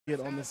Get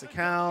on this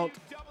account.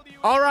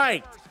 All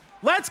right,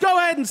 let's go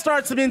ahead and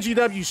start some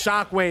NGW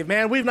Shockwave,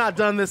 man. We've not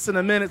done this in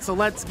a minute, so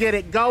let's get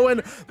it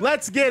going.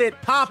 Let's get it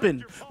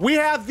popping. We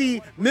have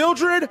the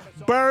Mildred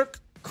Burke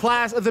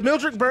class, the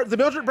Mildred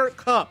Burke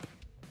Cup.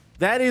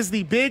 That is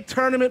the big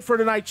tournament for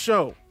tonight's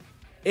show.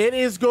 It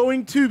is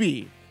going to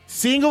be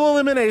single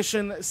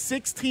elimination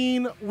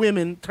 16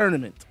 women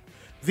tournament.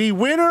 The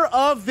winner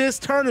of this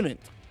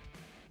tournament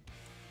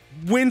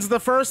wins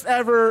the first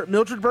ever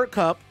Mildred Burke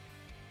Cup,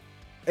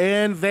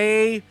 and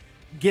they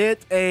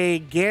get a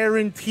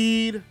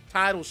guaranteed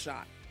title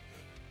shot.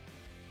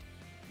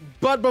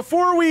 But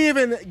before we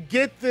even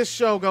get this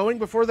show going,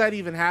 before that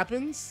even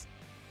happens,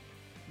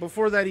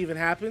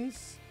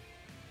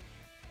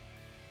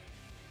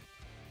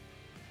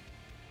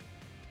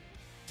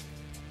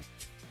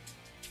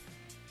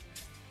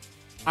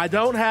 I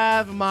don't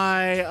have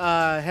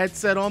my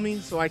headset on me,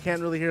 so I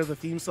can't really hear the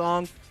theme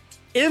song.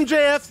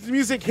 MJF's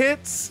music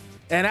hits,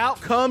 and out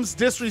comes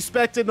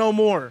Disrespected No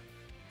More.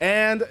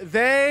 And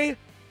they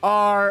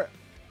are,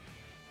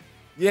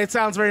 yeah, it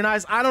sounds very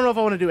nice. I don't know if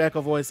I want to do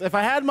echo voice. If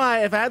I had my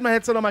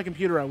headset on my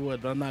computer, I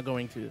would, but I'm not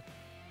going to.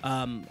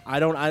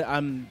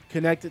 I'm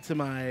connected to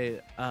my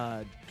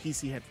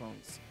PC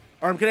headphones,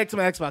 or I'm connected to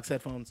my Xbox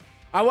headphones.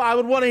 I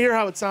would want to hear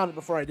how it sounded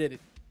before I did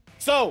it.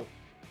 So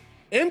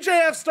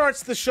MJF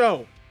starts the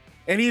show,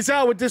 and he's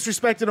out with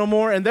Disrespected No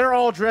More, and they're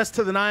all dressed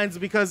to the nines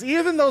because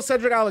even though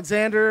Cedric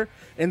Alexander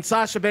and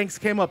Sasha Banks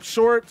came up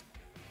short,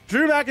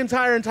 Drew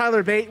McIntyre and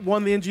Tyler Bate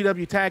won the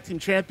NGW Tag Team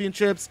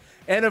Championships.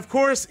 And of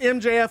course,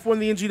 MJF won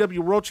the NGW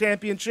World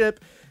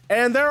Championship.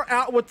 And they're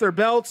out with their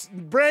belts.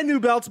 Brand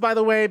new belts, by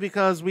the way,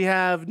 because we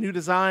have new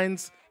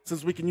designs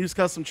since we can use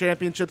custom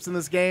championships in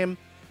this game.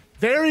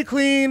 Very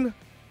clean.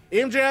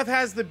 MJF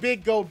has the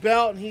big gold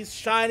belt and he's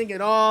shining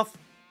it off.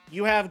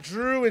 You have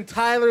Drew and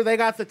Tyler. They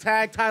got the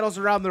tag titles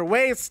around their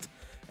waist.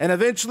 And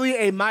eventually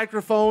a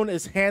microphone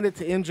is handed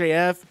to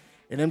MJF.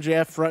 And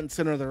MJF front and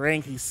center of the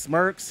ring. He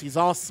smirks. He's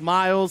all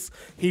smiles.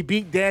 He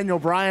beat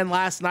Bryan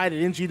last night at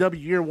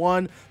NGW Year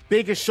 1.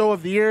 Biggest show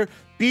of the year.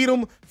 Beat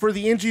him for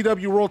the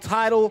NGW World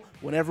title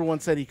when everyone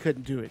said he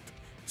couldn't do it.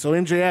 So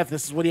MJF,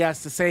 this is what he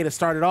has to say to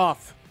start it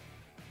off.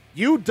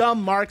 You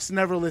dumb marks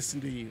never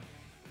listened to you.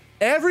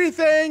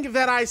 Everything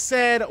that I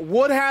said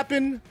would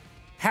happen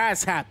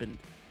has happened.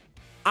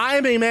 I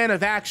am a man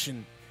of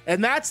action.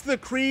 And that's the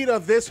creed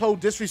of this whole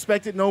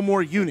Disrespected No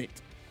More unit.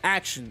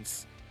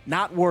 Actions,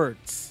 not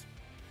words.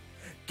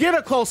 Get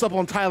a close-up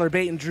on Tyler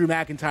Bate and Drew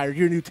McIntyre,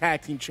 your new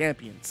tag team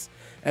champions.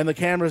 And the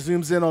camera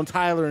zooms in on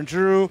Tyler and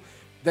Drew.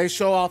 They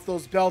show off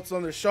those belts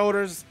on their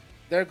shoulders.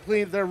 They're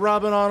clean. They're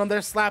rubbing on them.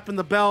 They're slapping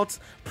the belts.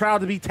 Proud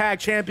to be tag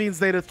champions.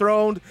 They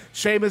dethroned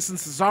Sheamus and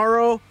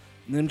Cesaro.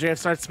 And MJF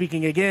starts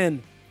speaking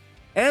again.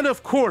 And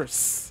of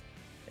course,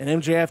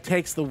 and MJF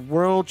takes the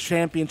world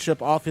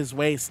championship off his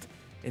waist.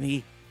 And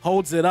he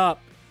holds it up,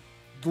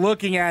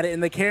 looking at it.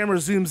 And the camera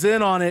zooms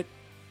in on it.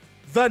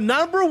 The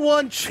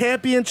 #1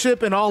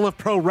 championship in all of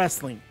pro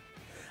wrestling.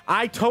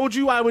 I told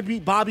you I would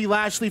beat Bobby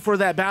Lashley for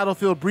that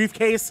Battlefield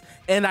briefcase,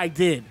 and I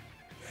did.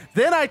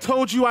 Then I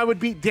told you I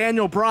would beat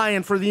Daniel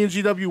Bryan for the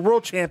NGW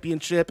World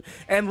Championship,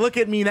 and look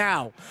at me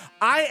now.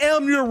 I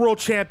am your world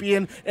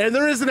champion, and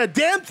there isn't a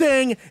damn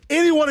thing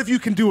any one of you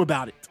can do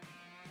about it.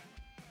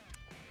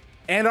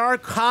 And our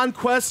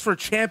conquest for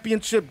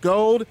championship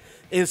gold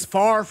is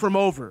far from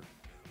over.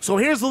 So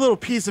here's a little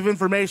piece of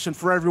information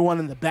for everyone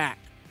in the back.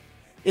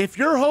 If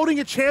you're holding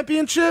a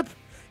championship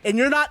and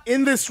you're not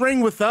in this ring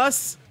with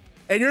us,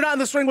 and you're not in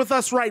this ring with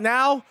us right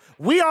now,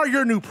 we are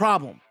your new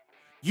problem.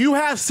 You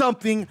have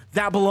something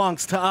that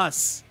belongs to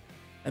us.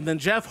 And then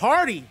Jeff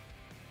Hardy,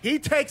 he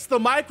takes the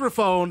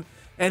microphone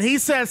and he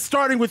says,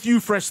 starting with you,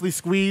 Freshly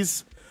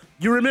Squeezed,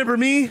 you remember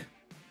me?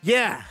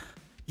 Yeah,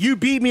 you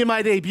beat me in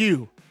my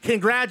debut.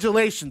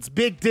 Congratulations,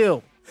 big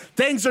deal.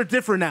 Things are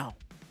different now.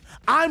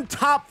 I'm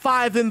top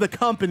 5 in the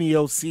company,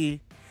 OC.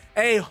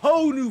 A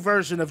whole new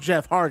version of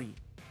Jeff Hardy.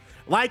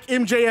 Like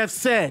MJF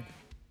said,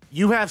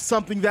 you have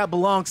something that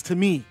belongs to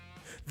me,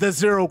 the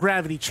Zero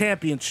Gravity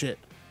Championship.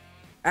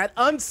 At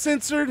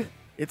Uncensored,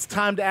 it's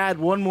time to add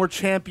one more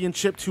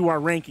championship to our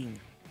ranking.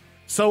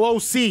 So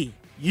OC,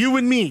 you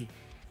and me,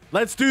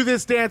 let's do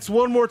this dance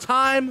one more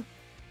time,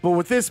 but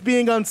with this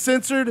being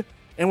uncensored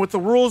and with the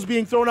rules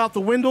being thrown out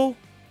the window,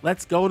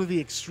 let's go to the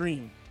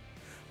extreme.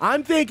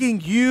 I'm thinking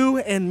you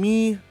and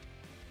me,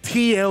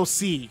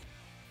 TLC.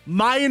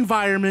 My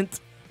environment,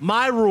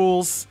 my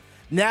rules.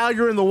 Now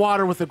you're in the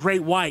water with a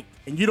great white,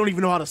 and you don't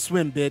even know how to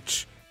swim,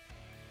 bitch.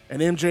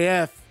 And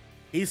MJF,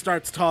 he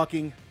starts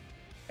talking.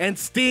 And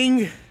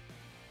Sting,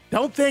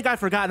 don't think I've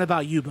forgotten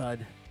about you,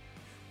 bud.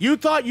 You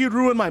thought you'd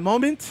ruin my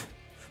moment?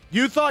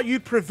 You thought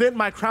you'd prevent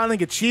my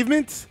crowning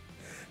achievement?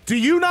 Do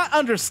you not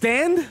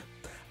understand?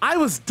 I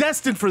was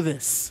destined for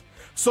this.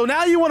 So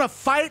now you want to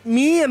fight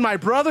me and my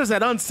brothers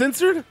at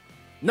Uncensored?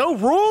 No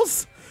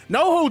rules?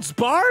 No holds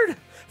barred?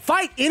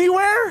 Fight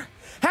anywhere?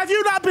 Have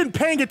you not been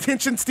paying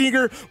attention,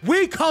 Stinger?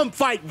 We come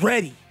fight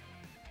ready.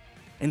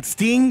 And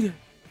Sting,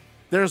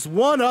 there's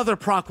one other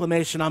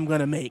proclamation I'm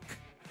gonna make.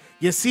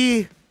 You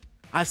see,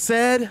 I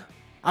said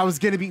I was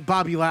going to beat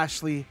Bobby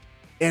Lashley,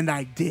 and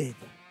I did.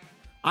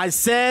 I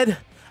said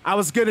I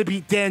was going to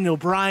beat Daniel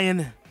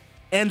Bryan,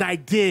 and I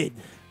did.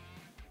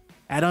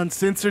 At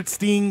Uncensored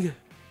Sting,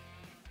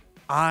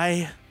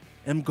 I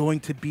am going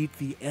to beat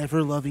the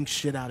ever-loving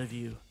shit out of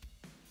you.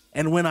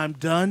 And when I'm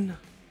done,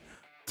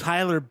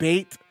 Tyler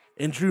Bate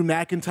and Drew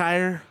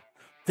McIntyre,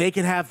 they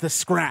can have the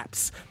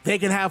scraps. They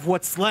can have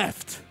what's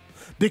left.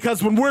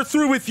 Because when we're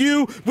through with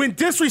you, when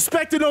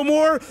Disrespected No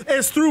More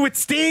is through with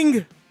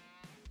Sting,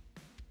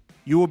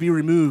 you will be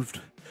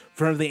removed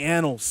from the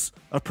annals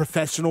of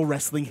professional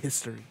wrestling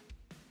history.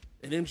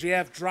 And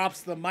MJF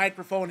drops the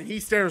microphone and he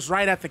stares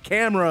right at the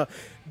camera.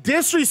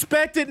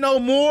 Disrespected No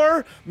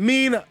More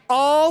mean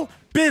all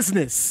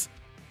business.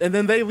 And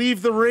then they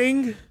leave the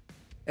ring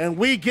and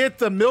we get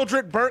the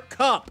Mildred Burke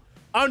Cup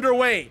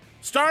underway.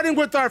 Starting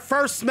with our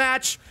first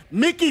match,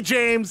 Mickie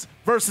James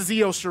versus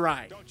Io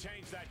Shirai. Don't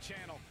change that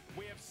channel.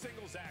 We have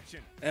singles action.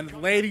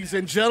 And ladies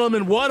and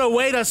gentlemen, what a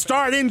way to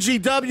start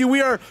NGW.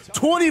 We are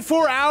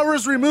 24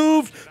 hours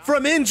removed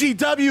from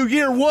NGW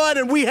Year 1,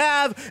 and we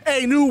have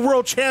a new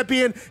world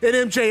champion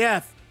in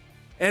MJF.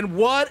 And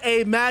what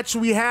a match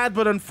we had,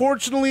 but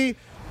unfortunately,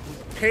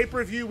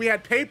 we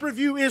had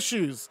pay-per-view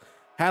issues.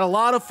 Had a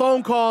lot of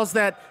phone calls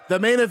that the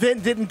main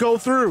event didn't go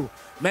through.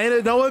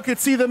 No one could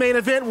see the main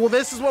event. Well,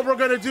 this is what we're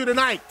going to do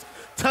tonight.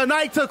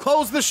 Tonight, to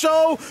close the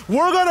show,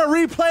 we're going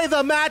to replay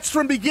the match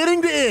from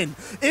beginning to end.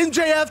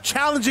 MJF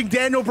challenging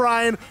Daniel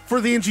Bryan for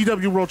the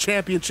NGW World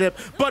Championship.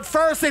 But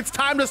first, it's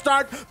time to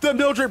start the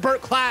Mildred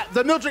Burke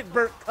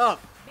Cup.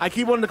 I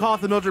keep wanting to call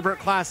it the Mildred Burke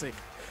Classic.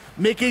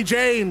 Mickie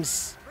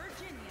James,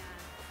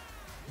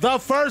 the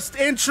first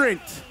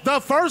entrant, the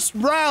first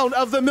round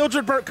of the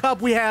Mildred Burke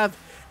Cup. We have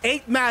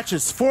 8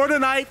 matches, 4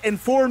 tonight and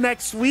 4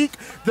 next week.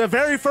 The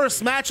very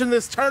first match in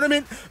this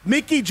tournament,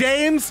 Mickie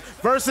James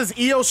versus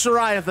Io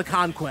Shirai of the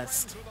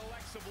Conquest.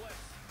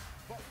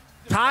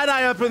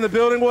 Tie-dye up in the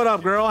building. What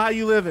up, girl? How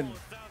you living?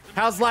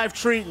 How's life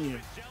treating you?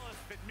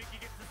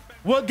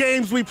 What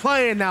games we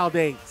playing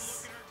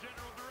nowadays?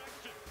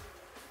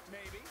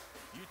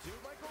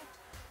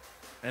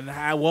 And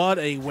what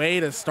a way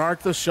to start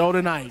the show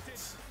tonight.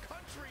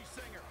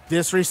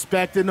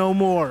 Disrespected No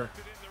More.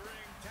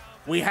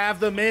 We have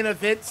the main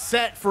event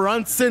set for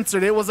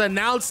Uncensored. It was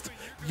announced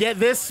yet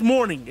this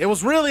morning. It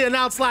was really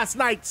announced last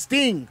night.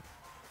 Sting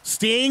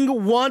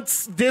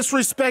wants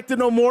Disrespected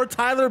No More,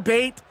 Tyler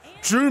Bate,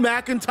 Drew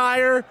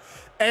McIntyre,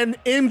 and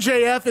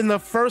MJF in the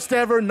first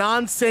ever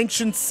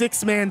non-sanctioned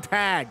 6-man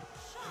tag.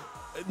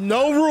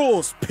 No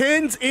rules,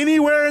 pins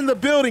anywhere in the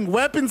building,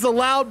 weapons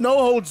allowed, no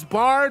holds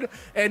barred,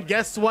 and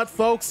guess what,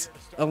 folks?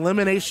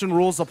 Elimination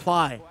rules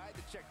apply.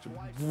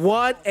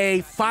 What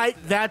a fight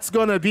that's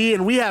going to be,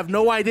 and we have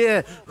no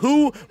idea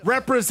who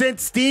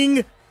represents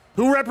Sting,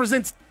 who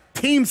represents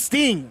Team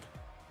Sting.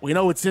 We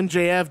know it's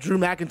MJF, Drew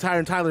McIntyre,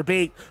 and Tyler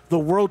Bate, the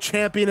world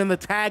champion and the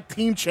tag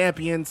team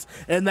champions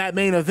in that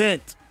main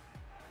event.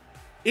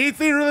 E3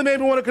 really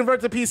made me want to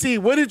convert to PC.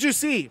 What did you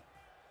see?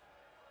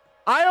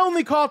 I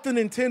only caught the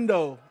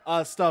Nintendo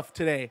stuff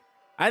today.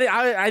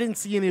 I didn't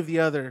see any of the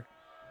other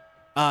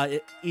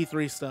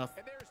E3 stuff.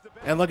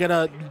 And look at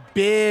a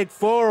big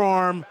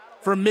forearm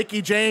from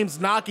Mickie James,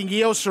 knocking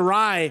Io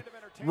Shirai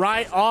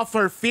right off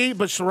her feet,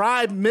 but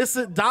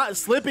Shirai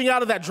slipping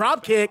out of that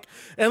drop kick.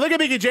 And look at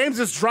Mickie James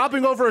just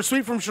dropping over a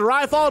sweep from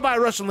Shirai, followed by a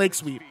Russian leg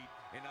sweep.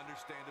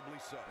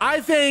 I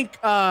think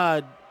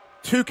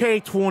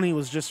 2K20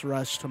 was just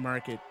rushed to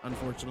market,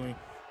 unfortunately.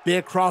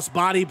 Big cross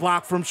body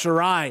block from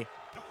Shirai.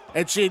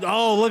 And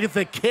look at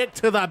the kick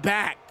to the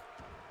back.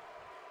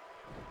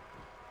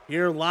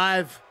 Here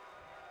live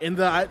in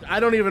the, I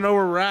don't even know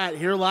where we're at.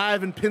 Here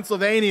live in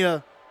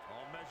Pennsylvania.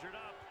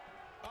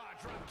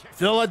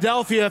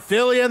 Philadelphia,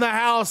 Philly in the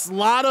house. A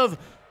lot of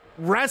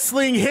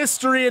wrestling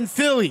history in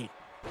Philly.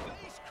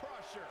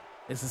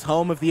 This is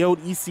home of the old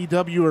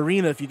ECW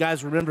arena, if you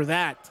guys remember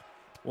that.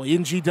 Well,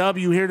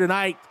 NGW here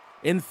tonight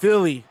in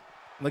Philly.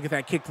 Look at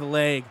that kick to the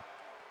leg.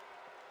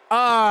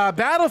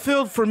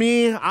 Battlefield for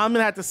me, I'm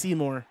gonna have to see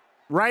more.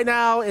 Right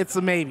now, it's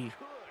a maybe.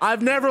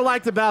 I've never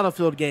liked a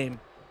Battlefield game.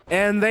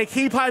 And they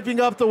keep hyping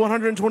up the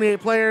 128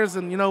 players,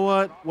 and you know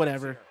what?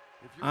 Whatever.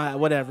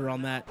 Whatever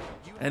on that.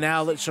 And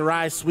now let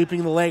Shirai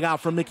sweeping the leg out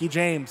from Mickie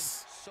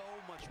James.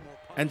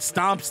 And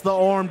stomps the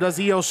arm, does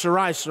Io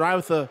Shirai. Shirai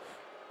with a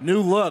new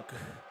look.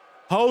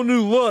 Whole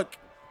new look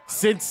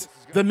since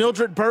the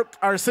Mildred Burke,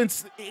 or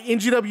since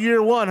NGW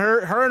Year 1.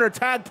 Her and her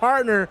tag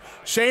partner,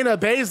 Shayna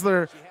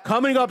Baszler,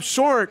 coming up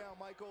short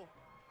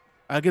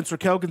against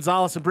Raquel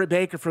Gonzalez and Britt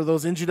Baker for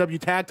those NGW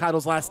tag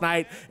titles last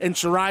night, and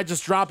Shirai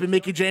just dropping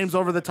Mickie James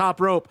over the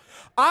top rope.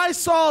 I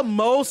saw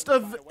most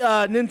of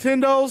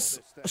Nintendo's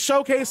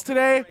showcase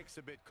today.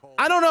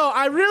 I don't know.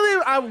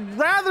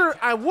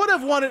 I would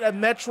have wanted a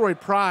Metroid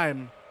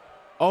Prime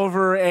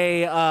over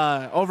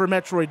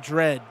Metroid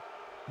Dread,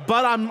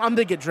 but I'm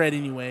gonna get Dread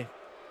anyway.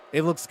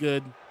 It looks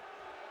good.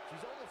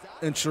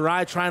 And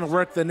Shirai trying to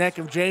work the neck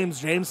of James.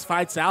 James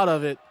fights out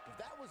of it.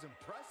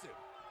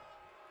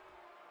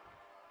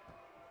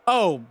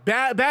 Oh,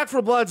 Back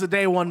for Blood's a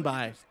day one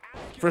buy,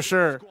 for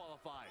sure.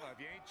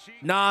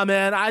 Nah,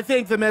 man, I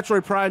think the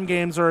Metroid Prime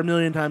games are a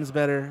million times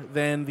better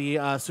than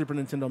the Super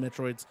Nintendo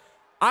Metroids.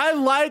 I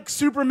like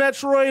Super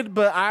Metroid,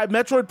 but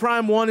Metroid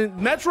Prime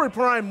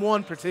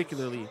 1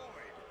 particularly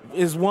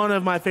is one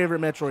of my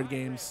favorite Metroid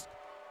games.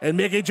 And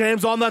Mickie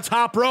James on the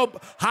top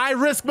rope, high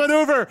risk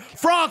maneuver,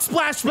 frog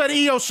splash, but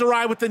Io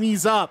Shirai with the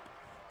knees up.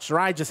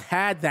 Shirai just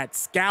had that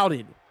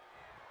scouted.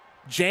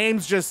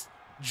 James just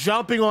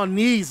jumping on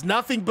knees,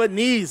 nothing but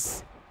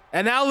knees.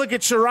 And now look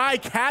at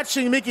Shirai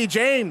catching Mickie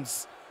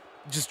James,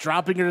 just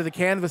dropping her to the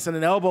canvas and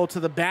an elbow to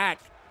the back.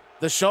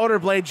 The shoulder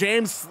blade,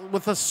 James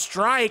with a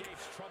strike,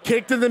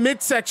 kicked in the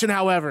midsection,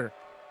 however.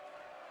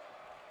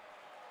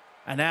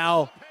 And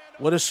now,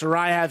 what does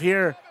Shirai have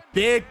here?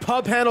 Big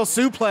pump handle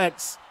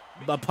suplex.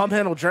 A pump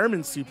handle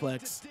German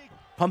suplex.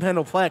 Pump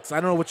handle plex. I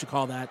don't know what you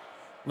call that.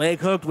 Leg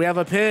hooked. We have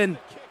a pin.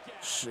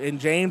 And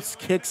James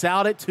kicks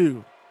out at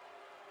 2.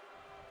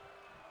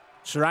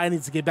 Shirai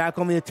needs to get back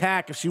on the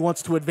attack if she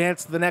wants to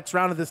advance to the next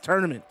round of this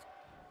tournament.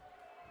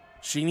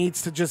 She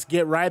needs to just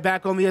get right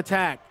back on the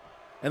attack.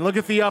 And look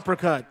at the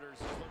uppercut.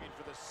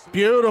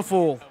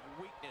 Beautiful.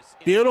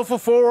 Beautiful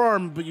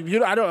forearm.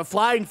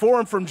 Flying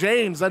forearm from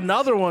James.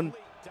 Another one.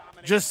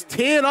 Just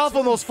teeing off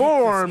on those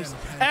forearms.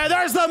 And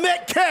there's the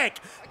mid kick.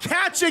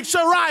 Catching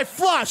Shirai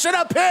flush and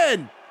a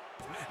pin.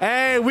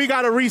 Hey, we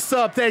got a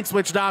resub. Thanks,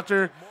 Witch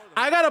Doctor.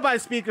 I got to buy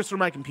speakers for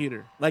my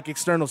computer. Like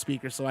external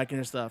speakers so I can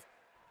hear stuff.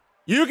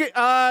 You can,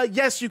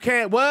 yes, you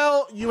can.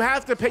 Well, you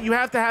have to pay. You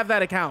have to have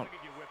that account.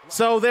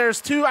 So there's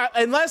 2,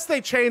 unless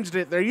they changed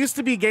it. There used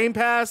to be Game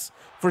Pass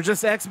for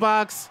just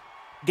Xbox,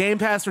 Game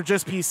Pass for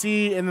just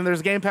PC, and then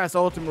there's Game Pass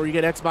Ultimate where you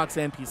get Xbox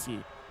and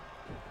PC.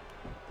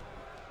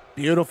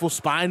 Beautiful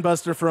spine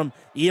buster from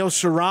Io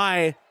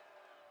Shirai,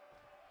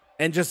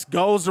 and just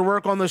goes to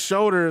work on the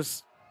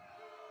shoulders.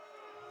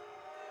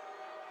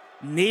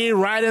 Knee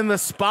right in the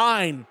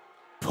spine,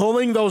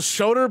 pulling those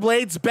shoulder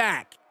blades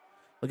back.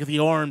 Look at the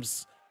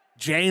arms.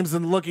 James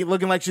and looking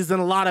like she's in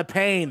a lot of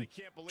pain.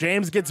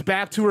 James gets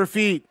back to her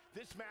feet.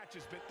 This match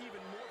has been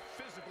even more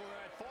physical than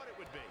I thought it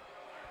would be.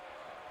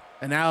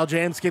 And now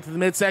James gets to the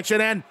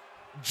midsection and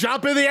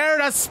jump in the air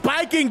to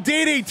spiking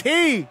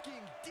DDT.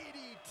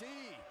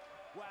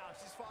 Wow,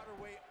 she's fought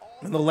her way all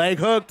And the leg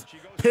hooked,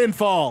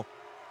 pinfall.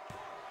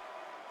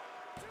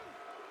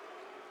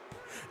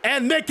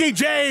 And Mickie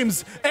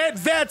James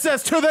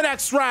advances to the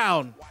next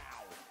round.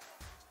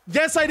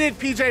 Yes, I did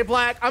PJ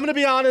Black. I'm going to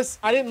be honest.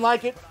 I didn't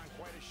like it.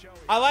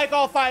 I like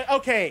all 5.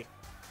 Okay.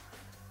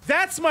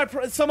 That's my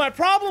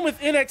problem with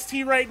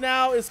NXT right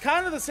now is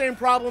kind of the same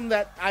problem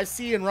that I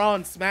see in Raw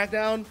and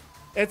SmackDown.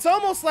 It's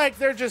almost like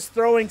they're just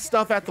throwing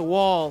stuff at the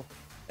wall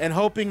and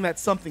hoping that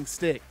something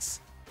sticks.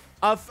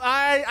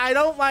 I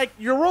don't like,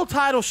 your world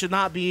title should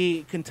not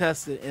be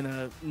contested in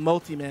a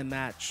multi-man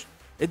match.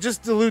 It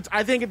just dilutes,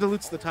 I think it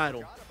dilutes the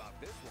title.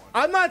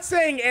 I'm not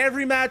saying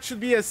every match should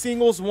be a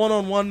singles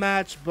one-on-one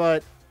match,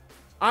 but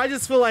I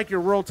just feel like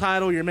your world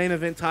title, your main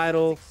event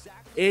title,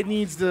 it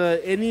needs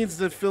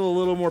to feel a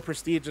little more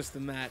prestigious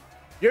than that.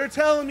 You're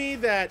telling me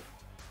that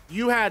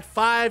you had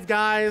 5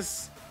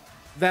 guys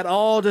that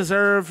all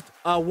deserved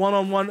a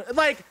one-on-one.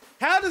 Like,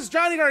 how does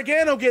Johnny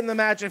Gargano get in the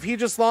match if he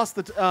just lost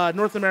the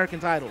North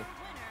American title?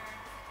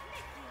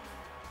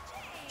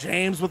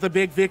 James with a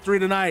big victory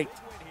tonight.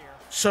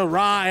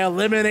 Shirai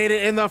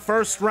eliminated in the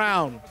first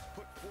round.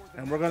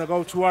 And we're going to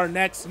go to our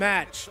next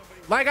match.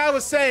 Like I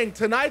was saying,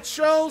 tonight's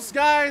shows,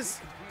 guys,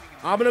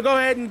 I'm going to go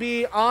ahead and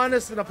be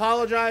honest and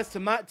apologize.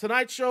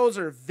 Tonight's shows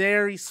are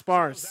very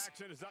sparse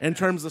in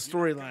terms of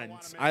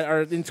storylines,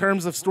 or in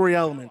terms of story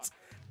elements.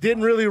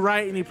 Didn't really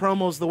write any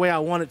promos the way I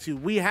wanted to.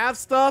 We have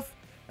stuff.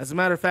 As a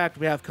matter of fact,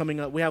 we have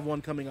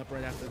one coming up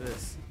right after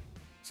this.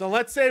 So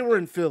let's say we're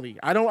in Philly.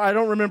 I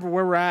don't remember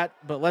where we're at,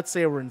 but let's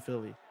say we're in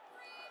Philly.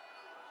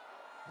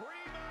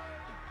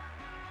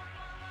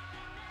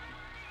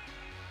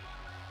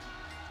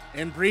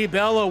 And Brie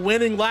Bella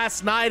winning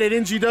last night at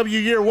NGW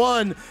Year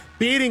 1,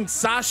 beating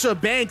Sasha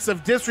Banks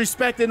of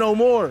Disrespected No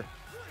More.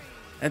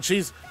 And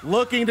she's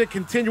looking to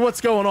continue.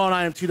 What's going on?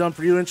 I am too dumb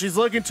for you. And she's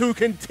looking to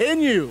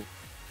continue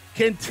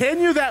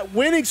that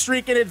winning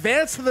streak and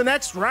advance to the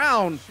next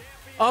round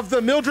of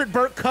the Mildred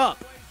Burke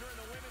Cup.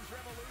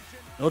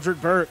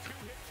 Mildred Burke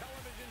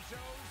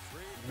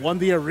won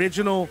the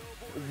original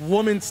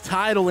women's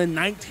title in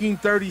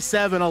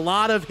 1937. A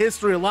lot of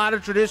history, a lot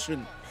of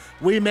tradition.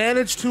 We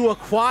managed to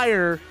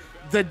acquire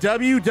the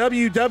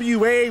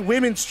WWWA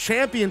Women's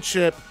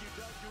Championship,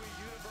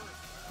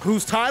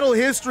 whose title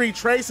history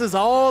traces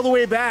all the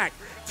way back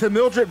to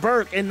Mildred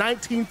Burke in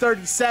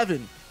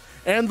 1937.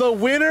 And the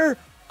winner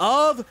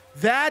of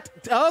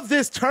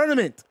this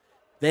tournament,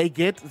 they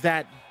get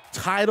that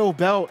title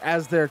belt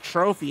as their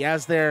trophy,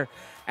 as their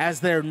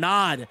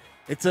nod.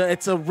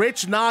 It's a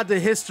rich nod to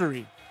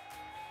history.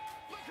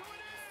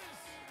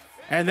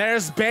 And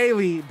there's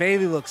Bayley.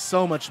 Bayley looks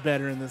so much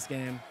better in this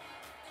game.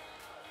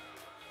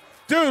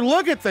 Dude,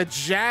 look at the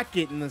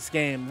jacket in this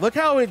game. Look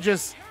how it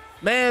just,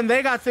 man,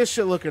 they got this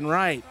shit looking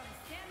right.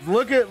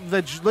 Look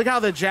how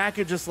the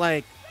jacket just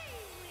like,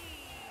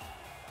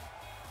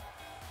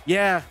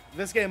 yeah,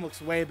 this game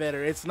looks way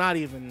better. It's not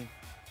even,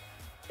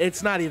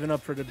 It's not even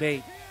up for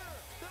debate.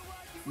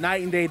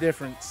 Night and day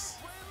difference.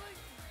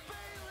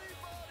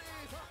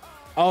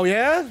 Oh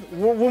yeah?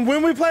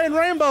 When we playing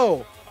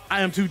Rainbow?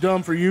 I am too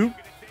dumb for you.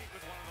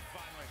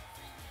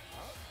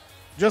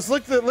 Just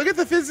look at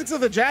the physics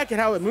of the jacket,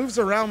 how it moves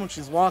around when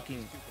she's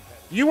walking.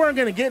 You weren't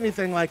going to get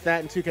anything like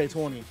that in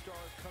 2K20.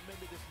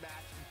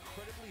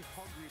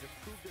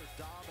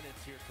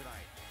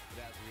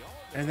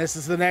 And this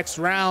is the next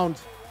round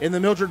in the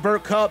Mildred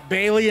Burke Cup.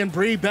 Bayley and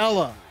Brie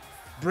Bella.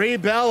 Brie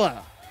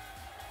Bella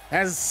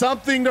has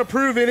something to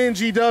prove in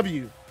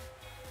NGW.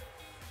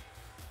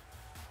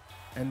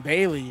 And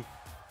Bayley,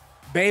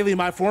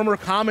 my former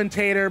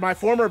commentator, my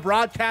former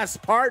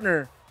broadcast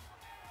partner.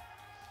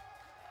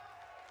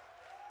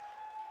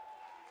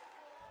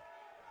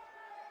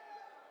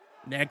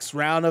 Next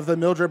round of the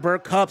Mildred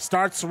Burke Cup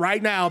starts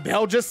right now.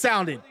 Bell just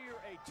sounded.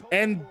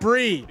 And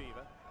Brie.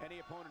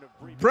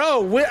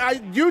 Bro,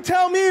 you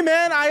tell me,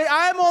 man.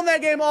 I'm on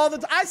that game all the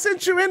time. I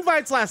sent you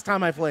invites last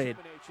time I played.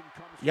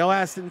 Yo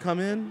ass didn't come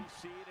in.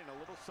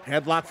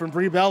 Headlock from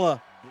Brie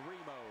Bella.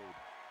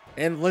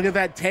 And look at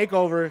that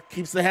takeover.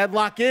 Keeps the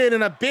headlock in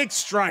and a big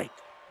strike.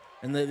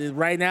 And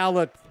right now,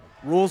 look,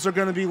 rules are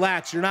going to be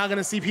lax. You're not going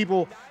to see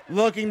people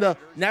looking to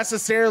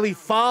necessarily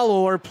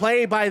follow or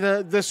play by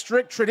the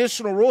strict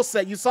traditional rule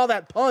set. You saw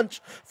that punch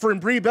from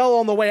Brie Bella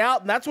on the way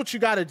out, and that's what you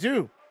got to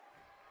do.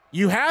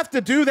 You have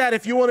to do that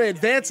if you want to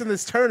advance in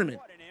this tournament.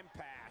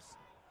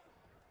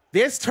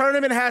 This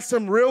tournament has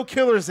some real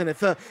killers in it.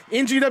 The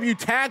NGW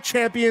Tag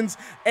Champions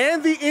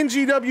and the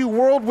NGW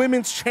World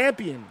Women's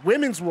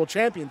World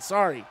Champion,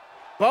 sorry.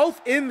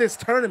 Both in this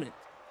tournament.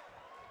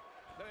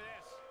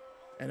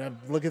 And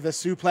look at the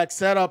suplex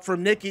setup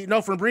from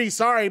from Brie,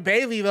 sorry.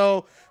 Bayley,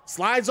 though,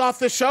 slides off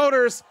the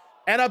shoulders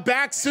and a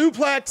back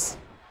suplex.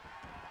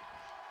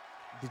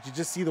 Did you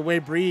just see the way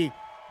Brie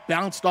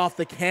bounced off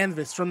the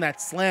canvas from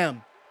that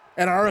slam?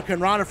 And a Hurricane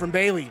Rana from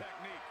Bayley.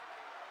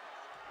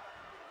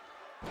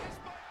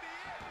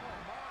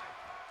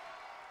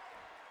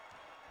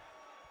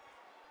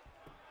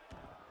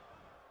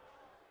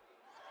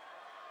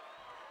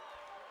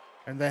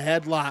 And the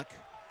headlock.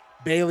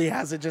 Bayley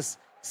has it just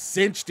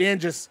cinched in,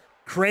 just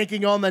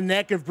cranking on the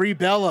neck of Brie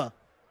Bella.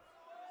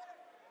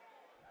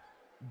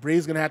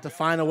 Brie's going to have to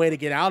find a way to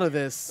get out of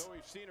this.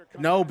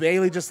 No,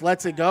 Bayley just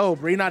lets it go.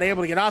 Brie not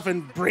able to get off,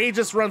 and Brie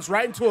just runs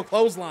right into a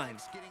clothesline.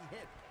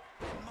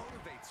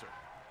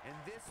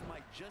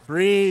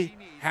 Brie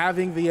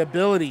having the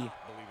ability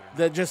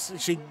that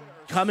she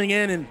coming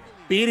in and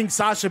beating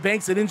Sasha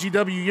Banks at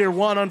NGW Year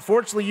 1.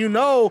 Unfortunately,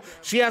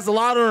 she has a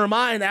lot on her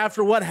mind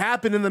after what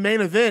happened in the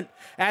main event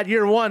at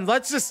Year 1.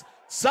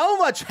 So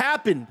much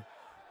happened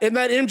in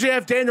that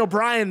MJF Daniel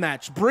Bryan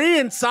match. Brie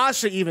and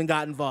Sasha even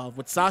got involved,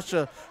 with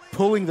Sasha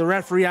pulling the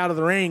referee out of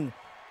the ring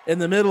in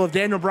the middle of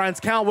Daniel Bryan's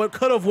count. What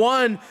could have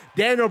won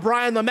Daniel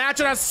Bryan the match,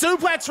 and a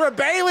suplex for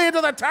Bayley into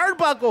the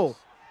turnbuckle.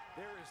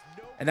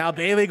 And now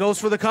Bayley goes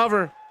for the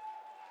cover.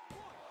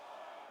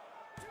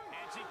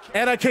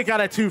 And a kick out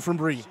at 2 from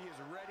Brie.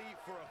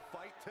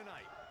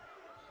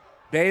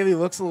 Bayley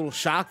looks a little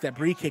shocked that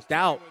Brie kicked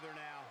out.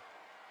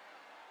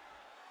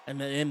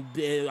 And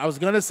I was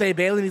going to say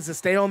Bayley needs to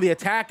stay on the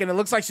attack, and it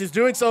looks like she's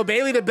doing so.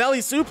 Bayley to belly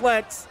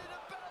suplex.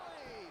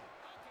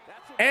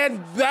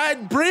 And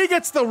that Brie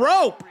gets the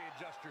rope.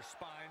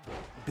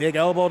 Big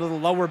elbow to the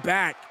lower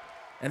back.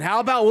 And how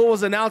about what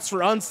was announced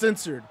for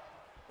Uncensored?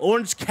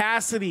 Orange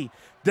Cassidy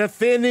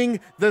defending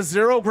the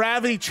Zero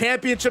Gravity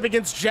Championship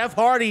against Jeff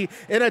Hardy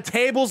in a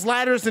tables,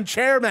 ladders, and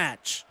chair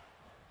match.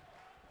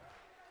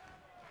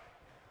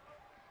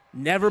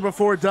 Never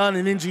before done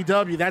in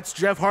NGW. That's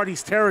Jeff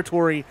Hardy's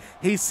territory.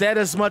 He said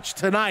as much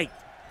tonight.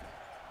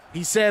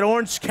 He said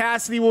Orange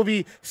Cassidy will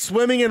be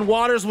swimming in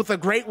waters with the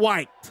Great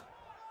White.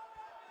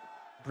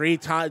 Brie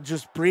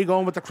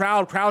going with the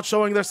crowd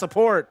showing their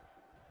support.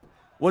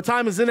 What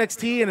time is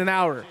NXT? In an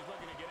hour.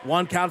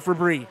 1 count for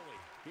Brie.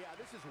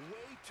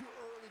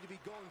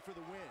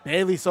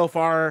 Bayley so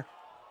far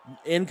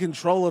in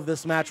control of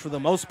this match for the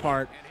most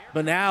part,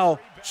 but now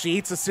she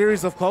eats a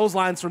series of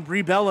clotheslines from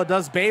Brie Bella,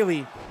 does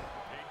Bayley.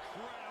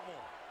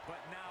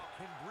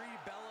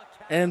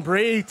 And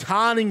Brie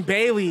taunting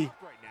Bayley.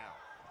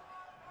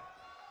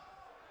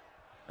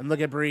 And look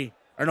at Brie.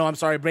 Or no, I'm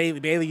sorry,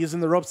 Bayley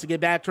using the ropes to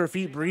get back to her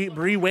feet.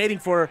 Brie waiting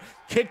for her.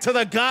 Kick to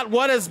the gut.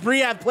 What does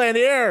Brie have planned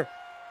here?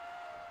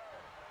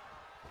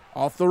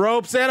 Off the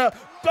ropes and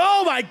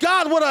oh my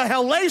God, what a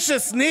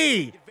hellacious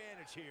knee.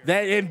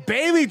 And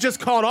Bayley just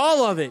caught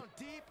all of it.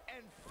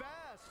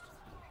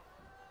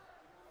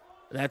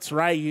 That's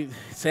right. You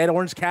said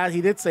Orange Cassidy.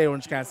 He did say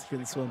Orange Cassidy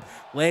couldn't swim.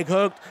 Leg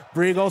hooked.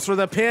 Brie goes for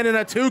the pin and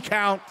a 2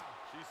 count.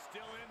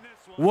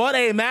 What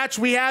a match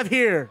we have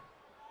here.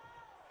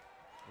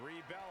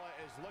 Brie Bella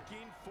is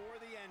looking for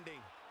the ending.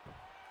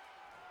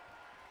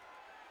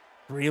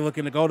 Brie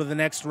looking to go to the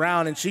next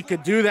round, and she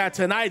could do that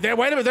tonight. Wait a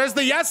minute. There's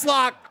the yes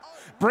lock.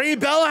 Brie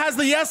Bella has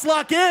the yes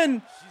lock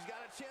in. She's got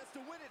a chance to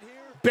win it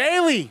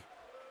here.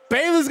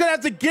 Bayley's going to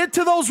have to get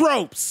to those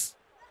ropes.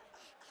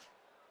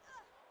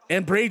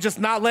 And Brie just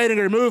not letting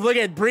her move. Look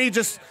at Brie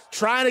just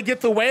trying to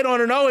get the weight on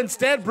her. No,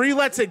 instead, Brie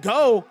lets it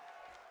go.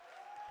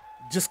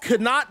 just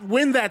could not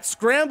win that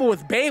scramble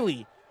with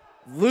Bayley.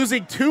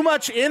 Losing too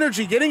much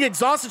energy, getting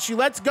exhausted. She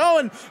lets go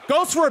and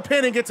goes for a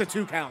pin and gets a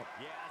 2 count.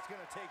 Yeah, it's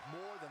going to take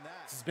more than that.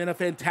 This has been a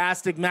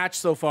fantastic match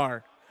so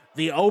far.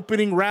 The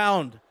opening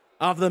round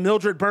of the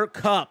Mildred Burke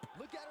Cup.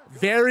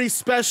 Very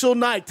special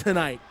night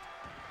tonight.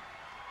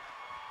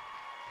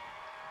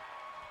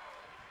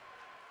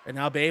 And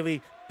now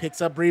Bayley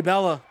picks up Brie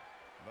Bella.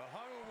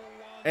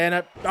 And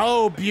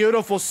a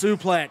beautiful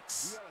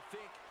suplex.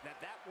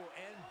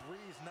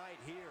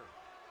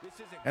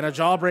 And a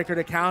jawbreaker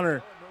to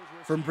counter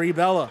from Brie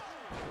Bella.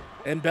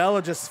 And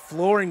Bella just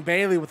flooring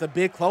Bayley with a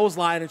big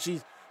clothesline, and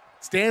she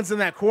stands in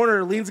that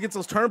corner, leans against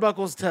those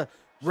turnbuckles to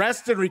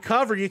rest and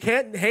recover. You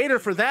can't hate her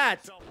for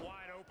that.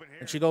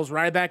 And she goes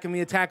right back in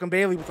the attack on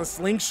Bayley with a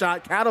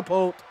slingshot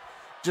catapult,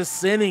 just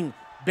sending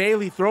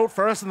Bayley throat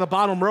first in the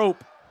bottom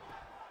rope.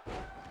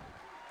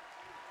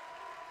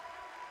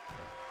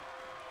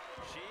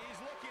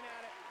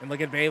 And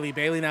look at Bayley.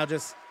 Bayley now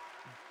just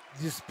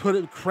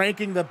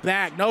cranking the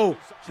back. No,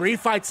 Brie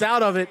fights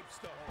out of it.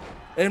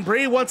 And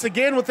Brie once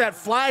again with that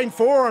flying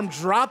forearm,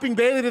 dropping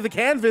Bayley to the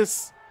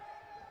canvas.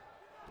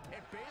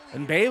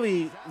 And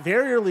Bayley,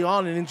 very early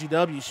on in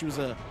NGW, she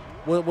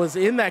was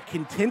in that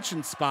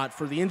contention spot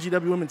for the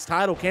NGW Women's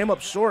title, came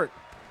up short.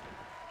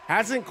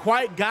 Hasn't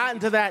quite gotten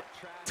to that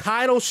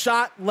title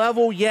shot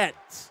level yet.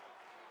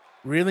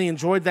 Really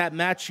enjoyed that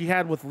match she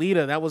had with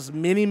Lita. That was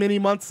many, many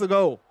months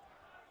ago.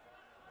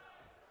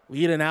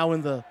 Lita now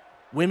in the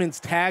women's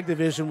tag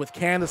division with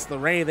Candice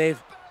LeRae.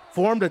 They've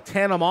formed a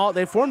tandem.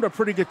 They formed a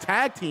pretty good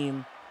tag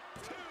team.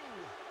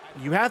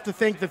 You have to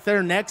think that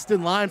they're next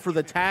in line for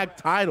the tag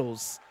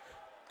titles,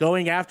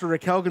 going after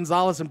Raquel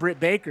Gonzalez and Britt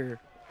Baker.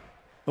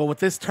 But with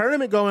this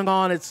tournament going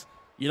on, it's,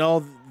 you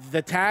know,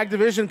 the tag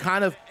division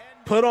kind of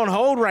put on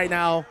hold right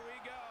now.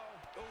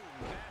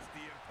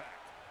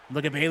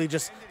 Look at Bayley,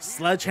 just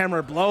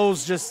sledgehammer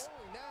blows, just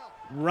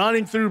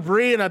running through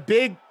Brie, and a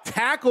big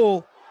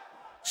tackle,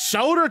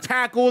 shoulder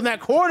tackle in that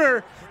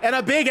corner, and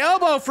a big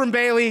elbow from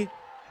Bayley.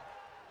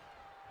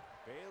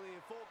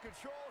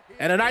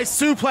 And a nice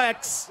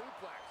suplex.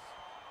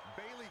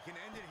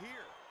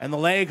 And the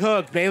leg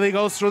hook. Bayley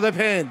goes for the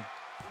pin.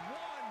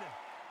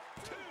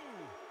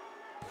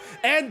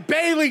 And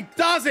Bayley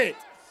does it.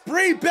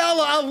 Brie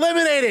Bella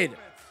eliminated.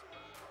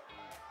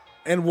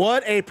 And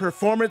what a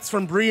performance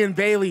from Brie and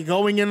Bayley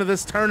going into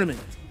this tournament.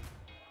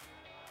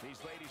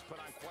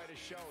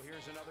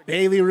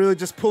 Bayley really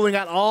just pulling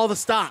out all the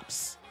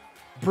stops.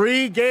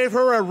 Brie gave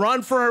her a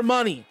run for her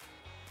money.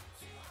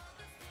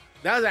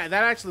 That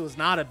actually was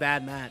not a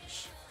bad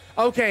match.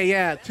 Okay,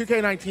 yeah,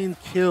 2K19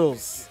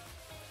 kills.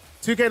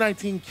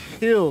 2K19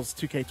 kills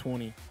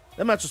 2K20.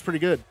 That match was pretty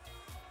good.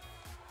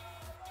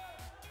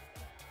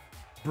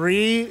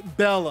 Brie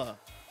Bella.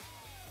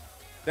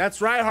 That's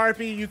right,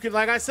 Harpy. You could,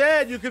 like I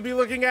said, you could be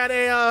looking at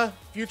a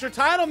future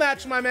title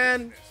match, my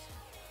man.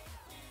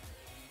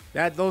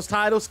 Those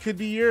titles could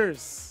be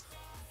yours.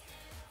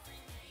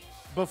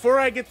 Before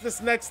I get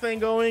this next thing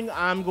going,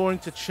 I'm going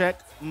to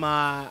check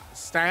my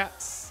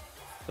stats.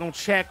 Gonna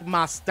check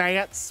my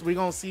stats. We're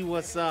gonna see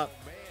what's up.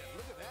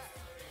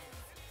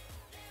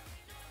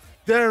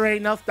 There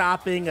ain't no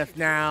stopping us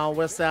now.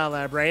 We'll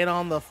celebrate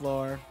on the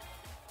floor.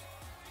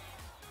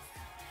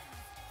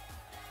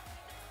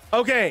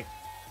 Okay.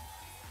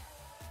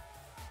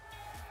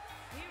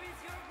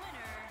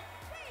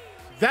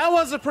 That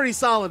was a pretty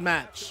solid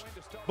match.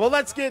 Well,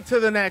 let's get to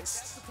the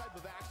next.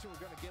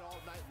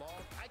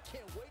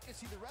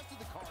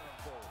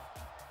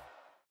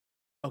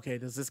 Okay,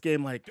 does this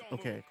game like,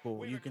 okay,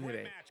 cool, you can hit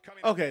it.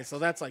 Okay, so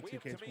that's like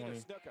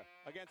 2K20.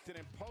 Against an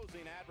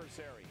imposing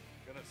adversary.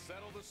 Gonna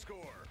settle the score.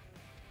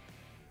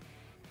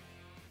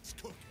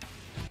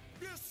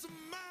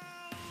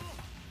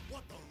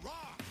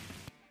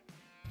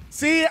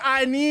 See,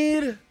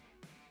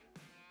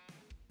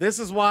 this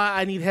is why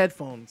I need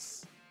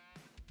headphones.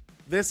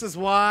 This is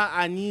why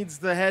I needs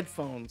the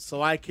headphones,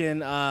 so I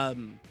can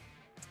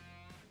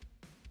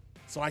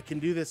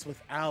do this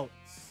without.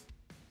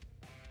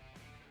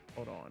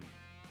 Hold on.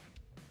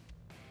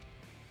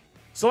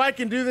 So I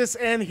can do this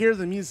and hear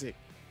the music.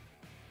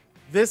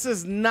 This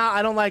is not,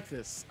 I don't like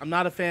this. I'm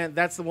not a fan.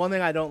 That's the one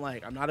thing I don't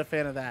like. I'm not a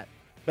fan of that.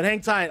 But hang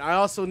tight. I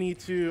also need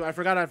to, I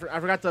forgot to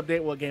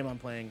update what game I'm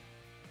playing.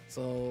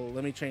 So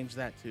let me change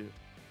that too.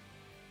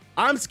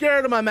 I'm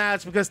scared of my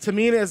match because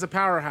Tamina is a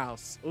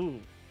powerhouse. Ooh,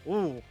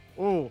 ooh,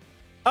 ooh.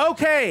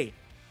 Okay.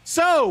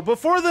 So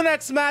before the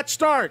next match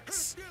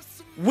starts,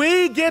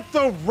 we get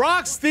the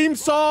Rock's theme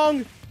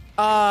song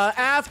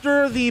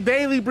after the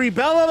Bayley Brie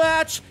Bella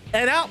match,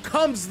 and out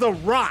comes the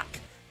Rock,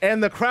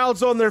 and the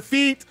crowd's on their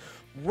feet.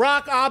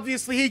 Rock,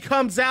 obviously, he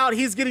comes out,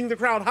 he's getting the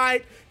crowd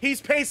hyped,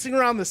 he's pacing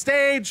around the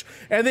stage,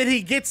 and then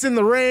he gets in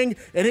the ring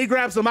and he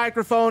grabs the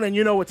microphone, and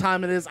you know what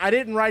time it is. I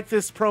didn't write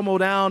this promo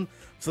down,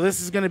 so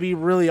this is going to be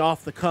really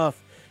off the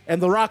cuff.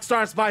 And the Rock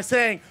starts by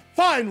saying,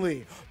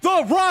 finally,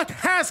 the Rock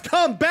has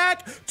come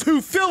back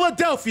to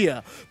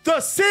Philadelphia,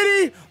 the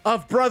city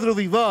of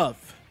brotherly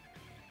love.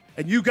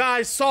 And you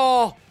guys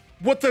saw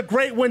what the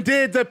Great One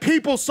did. The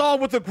people saw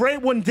what the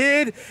Great One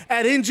did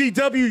at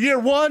NGW Year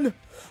 1.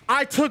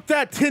 I took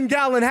that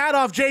 10-gallon hat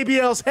off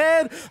JBL's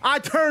head, I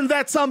turned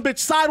that sumbitch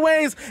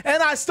sideways,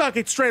 and I stuck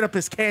it straight up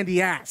his candy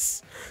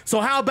ass.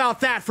 So how about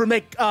that for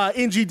make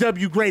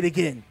NGW great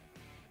again?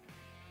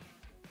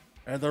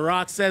 And The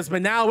Rock says,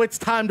 but now it's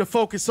time to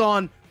focus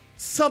on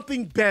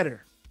something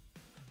better,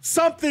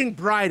 something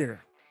brighter.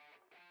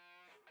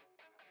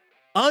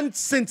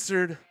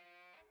 Uncensored,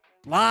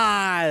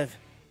 live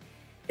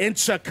in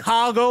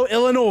Chicago,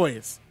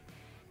 Illinois.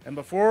 And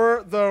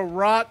before The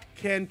Rock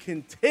can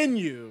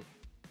continue,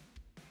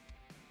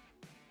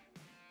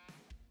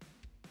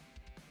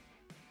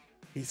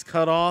 he's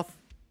cut off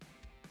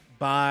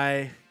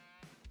by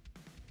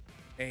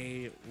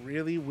a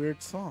really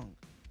weird song.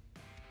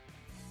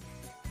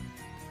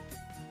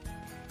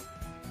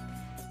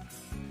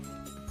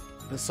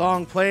 The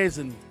song plays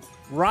and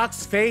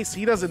Rock's face,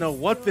 he doesn't know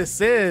what this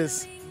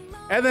is.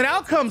 And then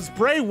out comes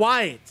Bray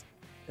Wyatt.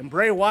 And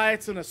Bray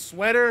Wyatt's in a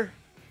sweater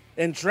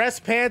and dress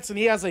pants, and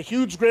he has a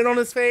huge grin on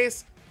his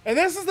face. And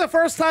this is the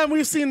first time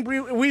we've seen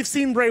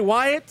Bray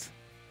Wyatt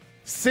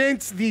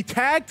since the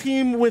tag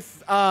team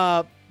with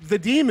the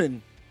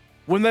Demon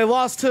when they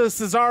lost to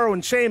Cesaro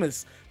and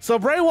Sheamus. So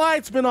Bray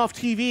Wyatt's been off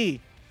TV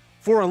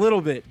for a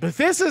little bit, but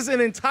this is an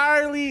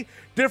entirely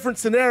different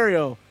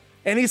scenario.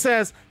 And he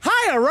says,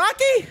 "Hiya,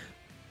 Rocky.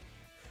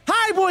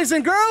 Hi, boys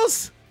and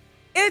girls.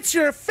 It's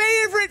your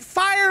favorite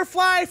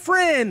Firefly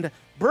friend,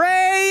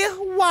 Bray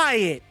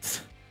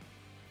Wyatt.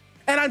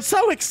 And I'm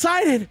so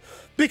excited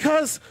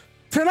because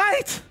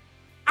tonight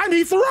I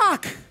meet The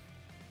Rock."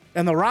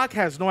 And The Rock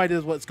has no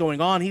idea what's going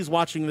on. He's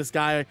watching this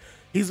guy.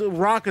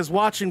 Rock is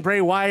watching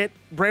Bray Wyatt.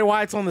 Bray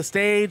Wyatt's on the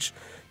stage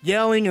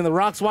yelling, and The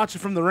Rock's watching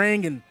from the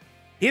ring, and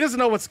he doesn't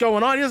know what's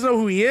going on. He doesn't know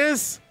who he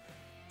is.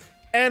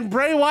 And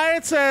Bray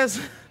Wyatt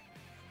says,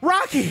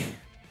 "Rocky,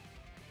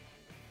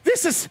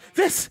 this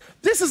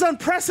is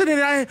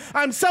unprecedented.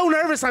 I'm so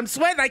nervous. I'm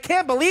sweating. I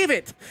can't believe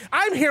it.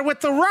 I'm here with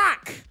The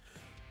Rock."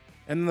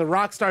 And The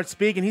Rock starts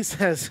speaking. He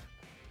says,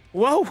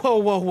 "Whoa, whoa,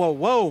 whoa, whoa,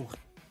 whoa.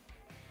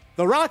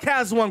 The Rock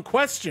has one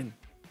question.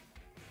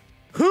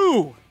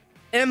 Who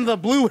in the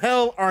blue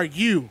hell are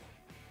you?"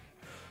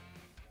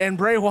 And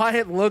Bray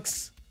Wyatt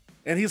looks,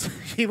 and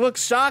he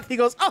looks shocked. He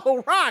goes,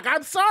 "Oh, Rock,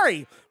 I'm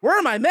sorry. Where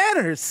are my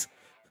manners?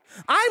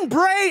 I'm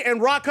Bray."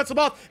 And Rock cuts him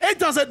off. "It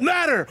doesn't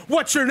matter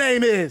what your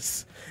name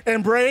is."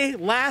 And Bray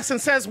laughs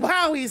and says,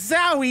 "Wowie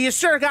zowie, you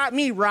sure got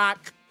me,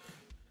 Rock.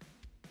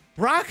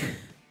 Rock,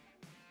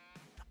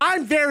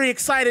 I'm very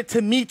excited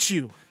to meet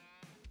you."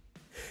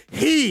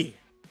 He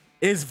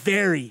is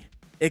very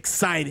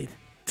excited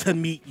to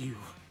meet you.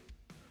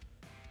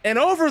 And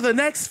over the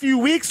next few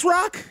weeks,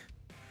 Rock,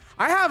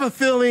 I have a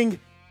feeling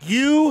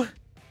you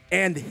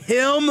and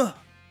him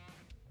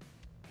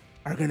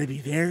are going to be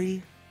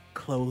very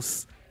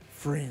close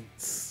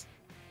friends.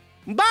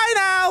 Bye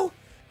now.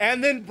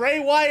 And then Bray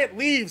Wyatt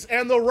leaves,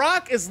 and The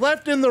Rock is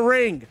left in the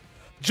ring,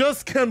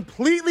 just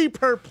completely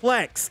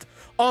perplexed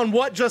on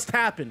what just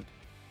happened.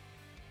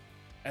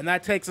 And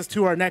that takes us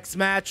to our next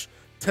match,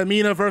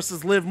 Tamina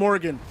versus Liv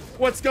Morgan.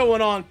 What's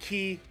going on,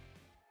 Key?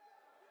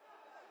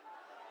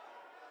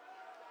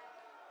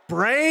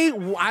 Bray,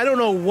 I don't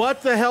know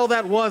what the hell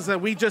that was that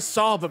we just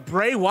saw, but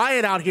Bray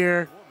Wyatt out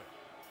here,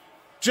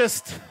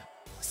 just,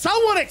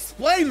 someone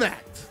explain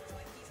that.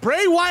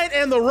 Bray Wyatt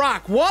and The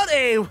Rock, what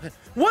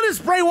is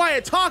Bray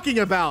Wyatt talking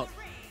about?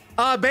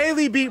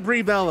 Bayley beat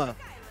Brie Bella.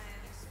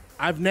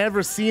 I've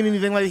never seen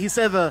anything like that. He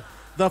said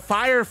the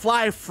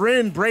Firefly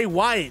friend, Bray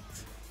Wyatt.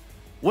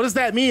 What does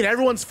that mean?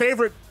 Everyone's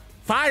favorite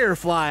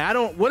Firefly.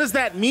 What does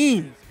that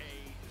mean?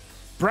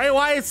 Bray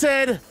Wyatt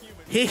said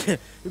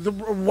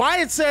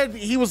Wyatt said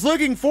he was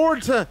looking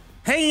forward to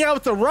hanging out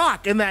with The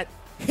Rock, and that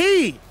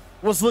he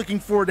was looking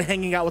forward to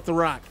hanging out with The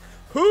Rock.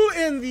 Who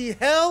in the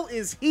hell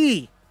is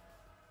he?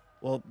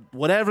 Well,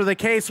 whatever the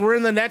case, we're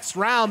in the next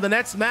round, the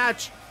next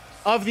match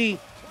of the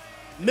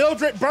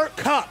Mildred Burke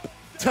Cup.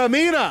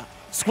 Tamina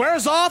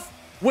squares off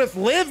with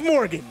Liv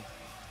Morgan.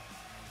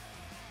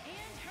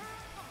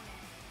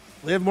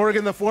 Liv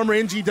Morgan, the former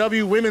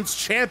NGW Women's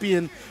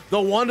Champion,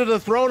 the one to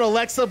dethrone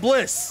Alexa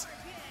Bliss.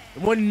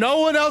 When no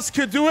one else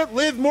could do it,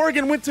 Liv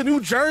Morgan went to New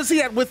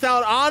Jersey at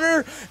Without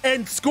Honor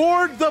and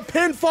scored the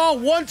pinfall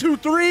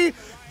 1-2-3,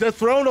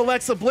 dethroned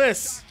Alexa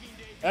Bliss.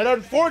 And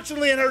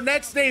unfortunately, in her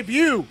next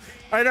debut,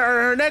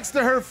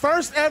 her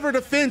first ever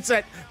defense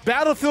at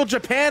Battlefield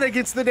Japan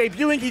against the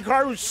debuting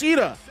Hikaru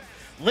Shida,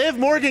 Liv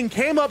Morgan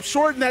came up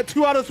short in that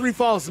 2 out of 3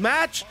 falls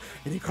match,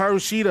 and Hikaru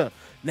Shida,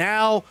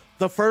 now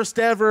the first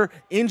ever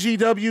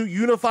NGW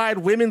Unified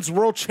Women's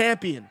World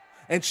Champion.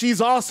 And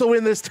she's also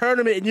in this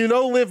tournament, and you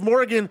know Liv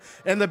Morgan,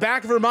 in the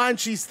back of her mind,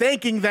 she's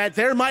thinking that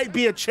there might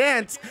be a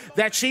chance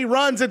that she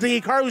runs into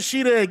Hikaru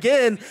Shida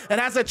again and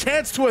has a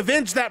chance to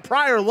avenge that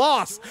prior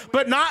loss,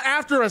 but not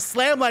after a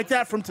slam like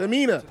that from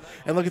Tamina.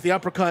 And look at the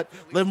uppercut.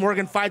 Liv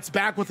Morgan fights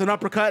back with an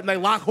uppercut, and they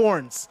lock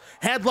horns.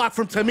 Headlock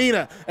from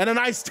Tamina, and a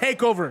nice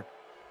takeover.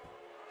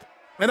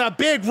 And a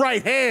big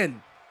right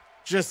hand,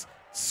 just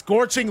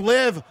scorching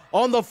Liv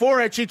on the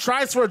forehead. She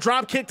tries for a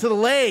drop kick to the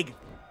leg.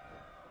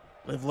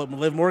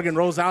 Liv Morgan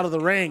rolls out of the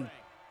ring.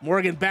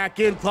 Morgan back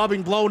in,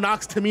 clubbing blow,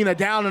 knocks Tamina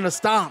down in a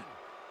stomp.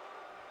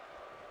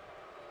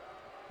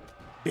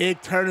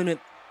 Big tournament,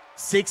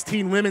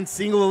 16 women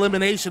single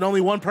elimination.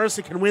 Only one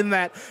person can win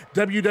that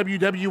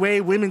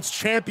WWE Women's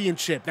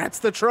Championship. That's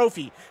the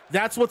trophy.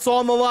 That's what's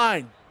on the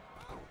line.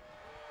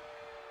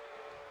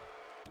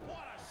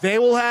 They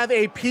will have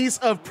a piece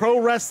of pro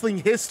wrestling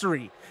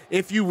history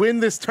if you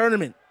win this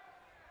tournament.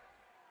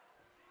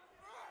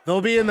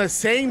 They'll be in the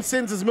same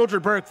sentence as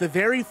Mildred Burke, the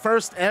very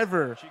first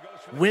ever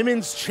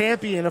women's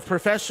champion of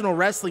professional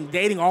wrestling,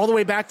 dating all the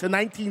way back to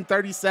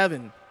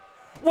 1937.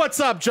 What's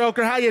up,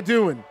 Joker? How you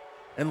doing?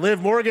 And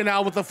Liv Morgan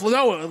now with the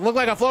no, it looked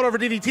like a float over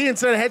DDT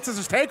instead of head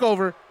scissors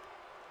takeover.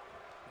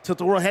 Tilt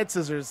the world head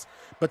scissors,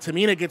 but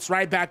Tamina gets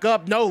right back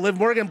up. No, Liv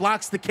Morgan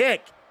blocks the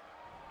kick.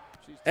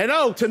 And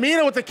oh,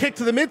 Tamina with the kick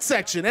to the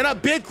midsection and a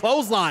big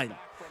clothesline.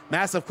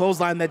 Massive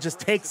clothesline that just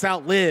takes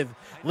out Liv.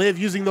 Liv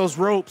using those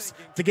ropes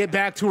to get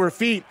back to her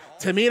feet.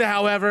 Tamina,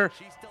 however,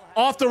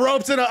 off the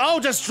ropes and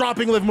just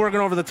dropping Liv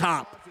Morgan over the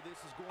top.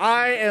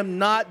 I am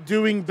not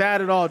doing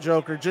bad at all,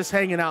 Joker. Just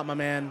hanging out, my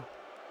man.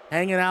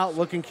 Hanging out,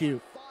 looking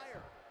cute.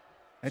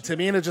 And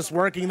Tamina just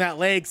working that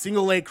leg,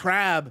 single leg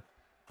crab.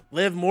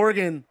 Liv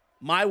Morgan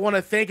might want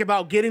to think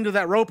about getting to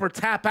that rope or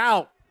tap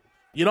out.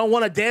 You don't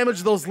want to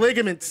damage those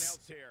ligaments.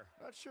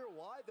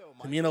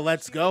 Tamina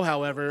lets go,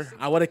 however.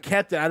 I would have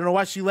kept it. I don't know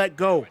why she let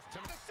go.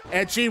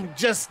 And she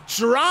just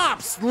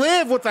drops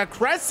Liv with a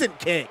crescent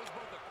kick.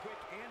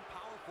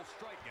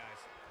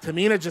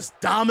 Tamina just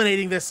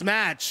dominating this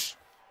match.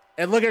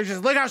 And look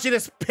how she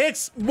just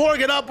picks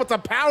Morgan up with a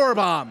power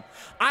bomb.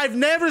 I've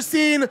never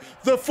seen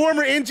the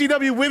former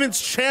NGW Women's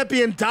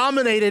Champion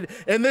dominated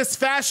in this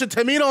fashion.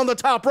 Tamina on the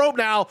top rope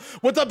now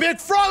with a big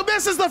frog.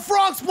 Misses the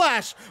frog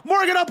splash.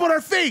 Morgan up on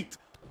her feet.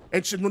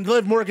 And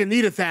Liv Morgan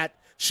needed that.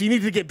 She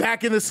needed to get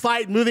back in this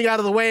fight. Moving out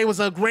of the way was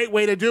a great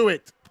way to do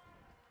it.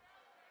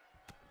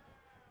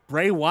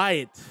 Bray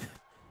Wyatt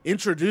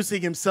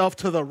introducing himself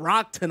to The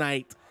Rock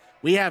tonight.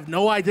 We have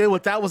no idea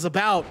what that was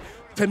about.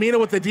 Tamina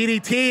with the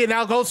DDT and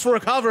now goes for a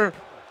cover.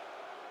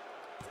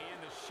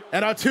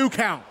 And a 2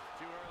 count.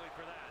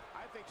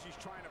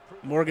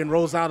 Morgan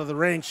rolls out of the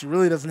ring. She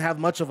really doesn't have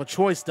much of a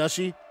choice, does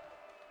she?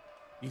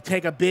 You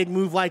take a big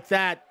move like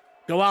that,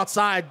 go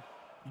outside,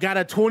 got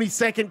a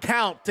 20-second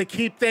count to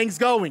keep things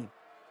going.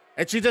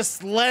 And she just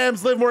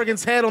slams Liv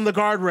Morgan's head on the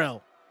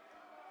guardrail.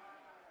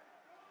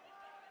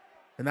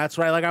 And that's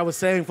right, like I was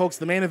saying, folks,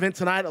 the main event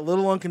tonight, a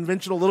little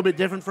unconventional, a little bit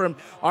different from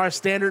our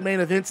standard main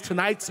events.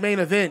 Tonight's main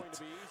event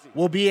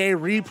will be a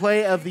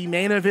replay of the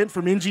main event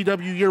from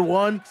NGW Year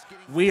 1.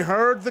 We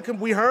heard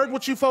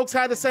what you folks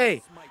had to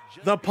say.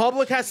 The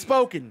public has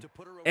spoken.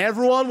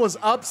 Everyone was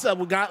upset.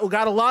 We got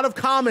a lot of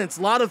comments,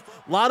 a lot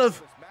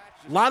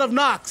of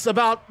knocks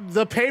about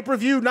the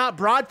pay-per-view not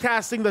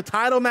broadcasting the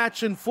title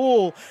match in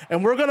full,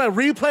 and we're gonna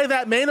replay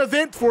that main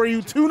event for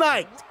you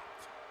tonight.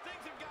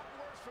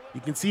 You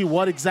can see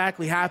what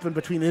exactly happened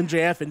between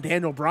MJF and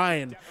Daniel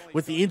Bryan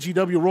with the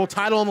NGW World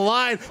title on the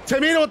line.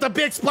 Tamina with the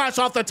big splash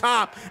off the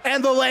top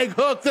and the leg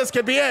hook. This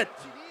could be it.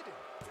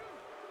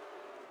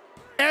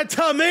 And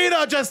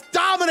Tamina just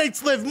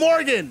dominates Liv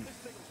Morgan.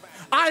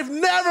 I've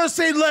never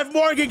seen Liv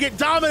Morgan get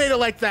dominated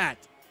like that.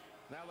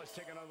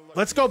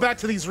 Let's go back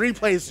to these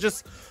replays.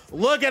 Just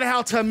look at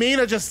how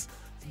Tamina just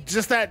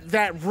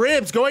that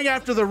ribs, going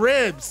after the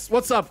ribs.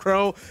 What's up,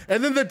 Crow?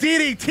 And then the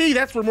DDT,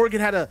 that's where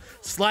Morgan had to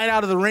slide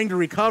out of the ring to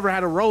recover, had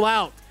to roll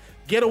out,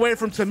 get away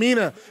from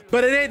Tamina.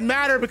 But it didn't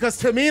matter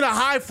because Tamina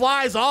high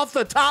flies off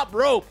the top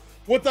rope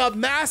with a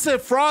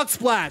massive frog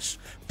splash.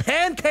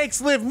 Pancakes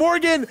Liv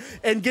Morgan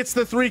and gets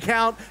the 3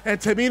 count, and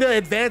Tamina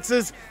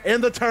advances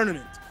in the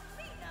tournament.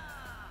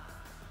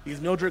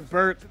 This Mildred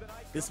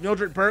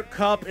Burke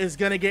Cup is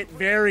going to get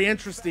very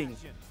interesting.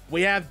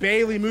 We have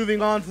Bayley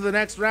moving on to the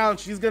next round.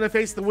 She's going to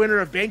face the winner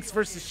of Banks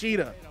versus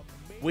Shida.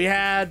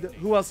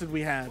 Who else did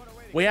we have?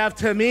 We have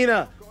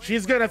Tamina.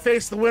 She's going to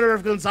face the winner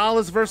of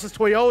Gonzalez versus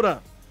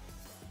Toyota.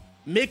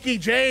 Mickie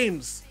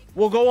James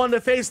will go on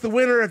to face the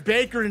winner of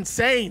Baker and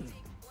Sane.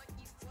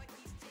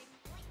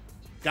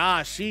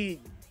 Gosh,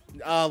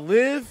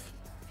 Liv,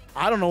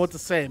 I don't know what to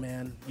say,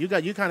 man. You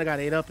kind of got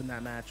ate up in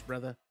that match,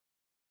 brother.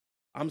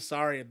 I'm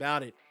sorry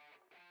about it.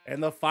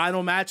 And the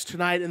final match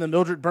tonight in the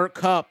Mildred Burke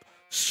Cup,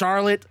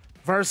 Charlotte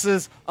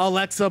versus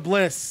Alexa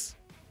Bliss.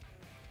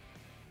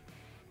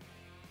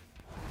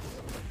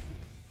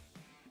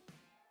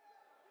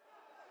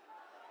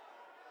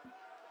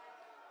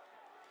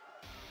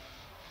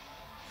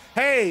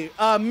 Hey,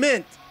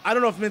 Mint. I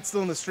don't know if Mint's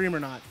still in the stream or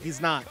not.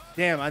 He's not.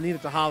 Damn, I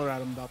needed to holler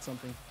at him about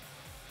something.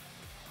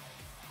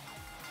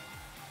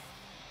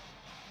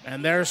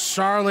 And there's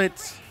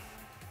Charlotte.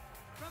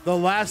 The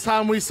last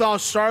time we saw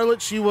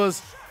Charlotte, she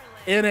was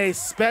in a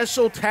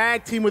special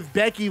tag team with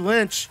Becky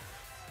Lynch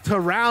to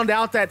round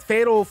out that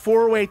fatal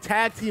 4-way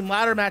tag team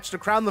ladder match to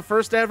crown the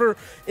first ever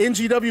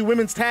NGW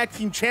Women's Tag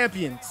Team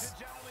Champions.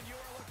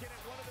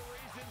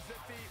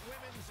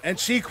 And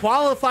she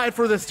qualified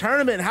for this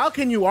tournament. How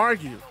can you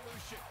argue?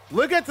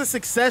 Look at the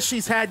success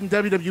she's had in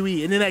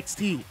WWE and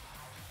NXT.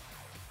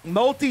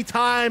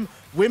 Multi-time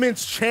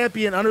women's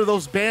champion under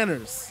those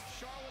banners.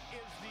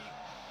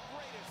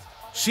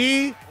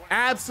 She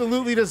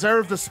absolutely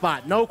deserved the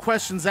spot. No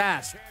questions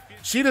asked.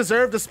 She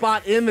deserved the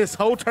spot in this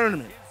whole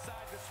tournament.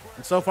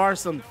 And so far,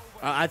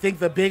 I think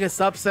the biggest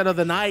upset of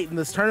the night in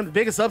this tournament, the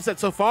biggest upset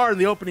so far in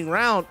the opening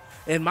round,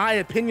 in my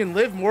opinion,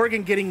 Liv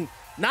Morgan getting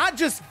not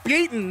just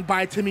beaten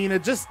by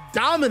Tamina, just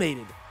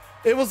dominated.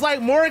 It was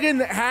like Morgan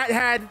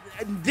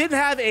didn't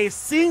have a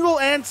single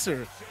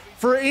answer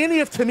for any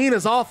of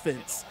Tamina's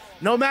offense.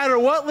 No matter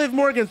what Liv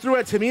Morgan threw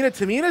at Tamina,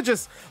 Tamina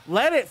just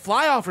let it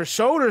fly off her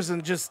shoulders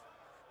and just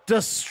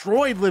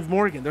destroyed Liv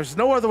Morgan. There's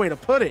no other way to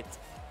put it.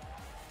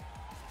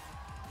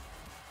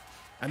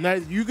 And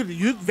that we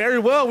very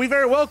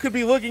well could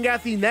be looking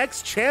at the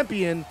next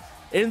champion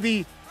in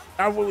the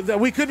that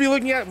we could be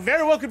looking at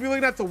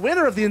the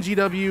winner of the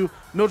NGW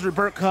Mildred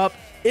Burke Cup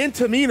in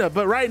Tamina.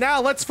 But right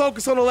now, let's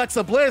focus on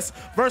Alexa Bliss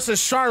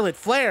versus Charlotte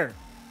Flair.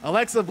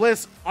 Alexa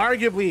Bliss,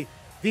 arguably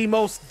the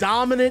most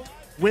dominant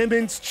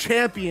women's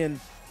champion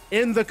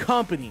in the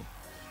company,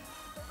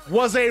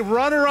 was a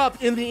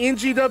runner-up in the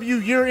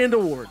NGW Year-End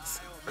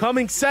Awards,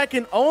 coming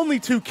second only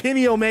to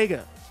Kenny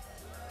Omega.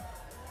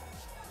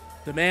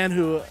 The man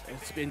who,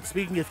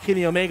 speaking of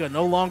Kenny Omega,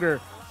 no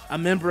longer a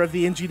member of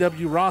the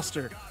NGW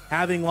roster,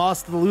 having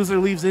lost the Loser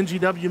Leaves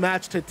NGW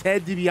match to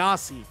Ted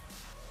DiBiase.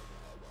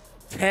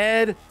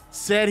 Ted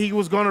said he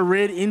was going to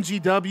rid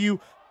NGW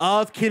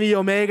of Kenny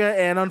Omega,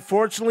 and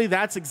unfortunately,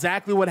 that's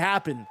exactly what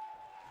happened.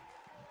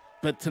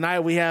 But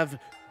tonight we have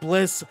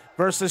Bliss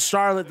versus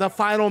Charlotte, the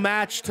final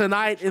match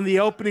tonight in the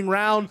opening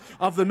round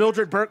of the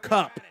Mildred Burke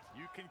Cup.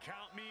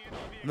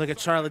 Look at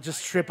Charlotte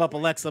just trip up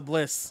Alexa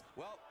Bliss.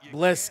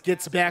 Bliss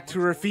gets back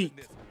to her feet.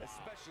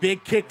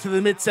 Big kick to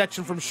the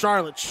midsection from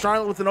Charlotte.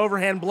 Charlotte with an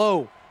overhand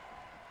blow.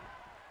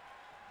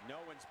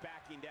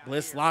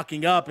 Bliss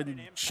locking up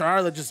and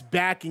Charlotte just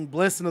backing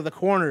Bliss into the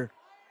corner.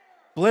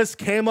 Bliss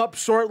came up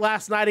short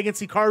last night against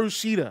Hikaru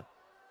Shida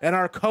in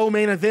our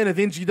co-main event of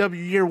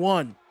NGW Year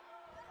 1.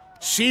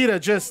 Shida,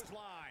 just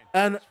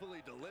an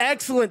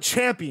excellent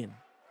champion.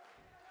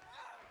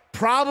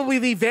 Probably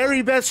the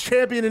very best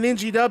champion in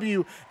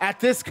NGW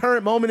at this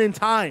current moment in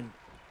time.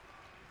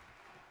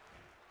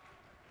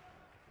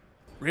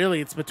 Really,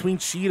 it's between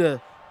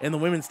Shida and the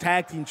women's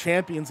tag team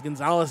champions,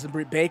 Gonzalez and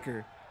Britt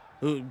Baker.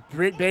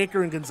 Britt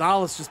Baker and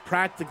Gonzalez just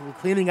practically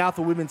cleaning out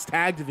the women's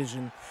tag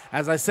division.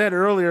 As I said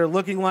earlier,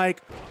 looking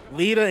like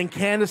Lita and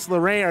Candice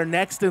LeRae are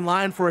next in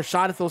line for a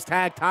shot at those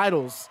tag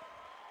titles.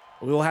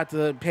 We will have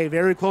to pay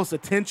very close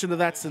attention to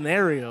that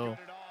scenario.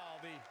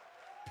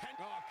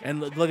 And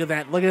look at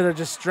that. Look at her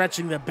just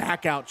stretching the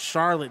back out.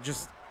 Charlotte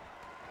just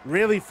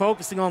really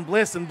focusing on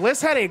Bliss. And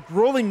Bliss had a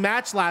grueling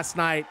match last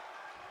night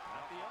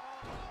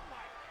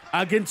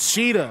against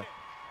Shida.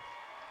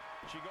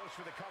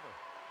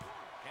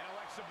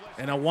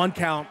 And a 1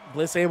 count.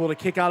 Bliss able to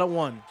kick out at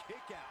 1.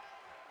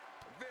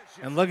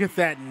 And look at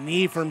that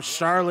knee from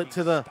Charlotte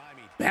to the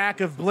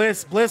back of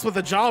Bliss. Bliss with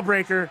a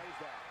jawbreaker.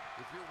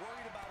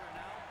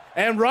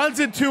 And runs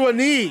into a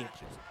knee.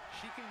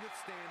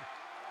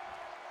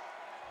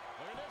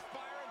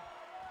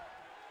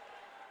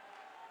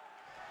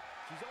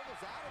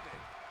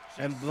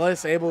 And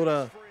Bliss able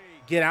to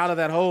get out of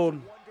that hold.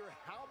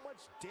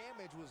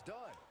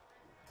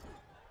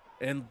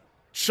 And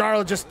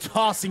Charlotte just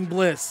tossing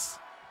Bliss.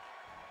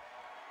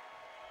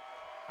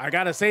 I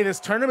gotta say,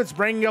 this tournament's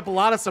bringing up a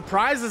lot of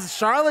surprises.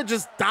 Charlotte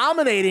just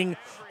dominating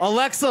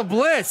Alexa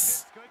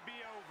Bliss.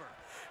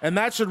 And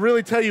that should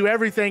really tell you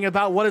everything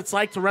about what it's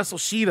like to wrestle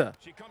Shida.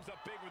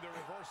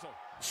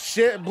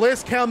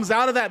 Bliss comes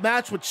out of that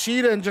match with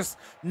Shida and just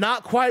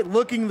not quite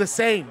looking the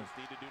same.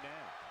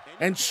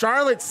 And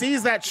Charlotte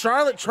sees that.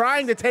 Charlotte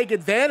trying to take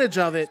advantage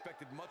of it.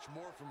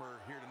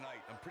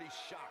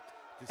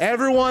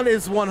 Everyone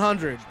is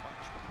 100.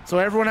 So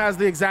everyone has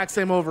the exact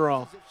same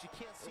overall.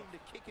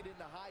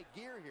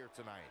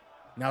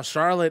 Now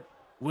Charlotte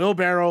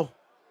wheelbarrow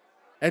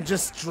and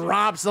just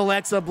drops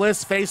Alexa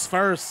Bliss face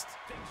first.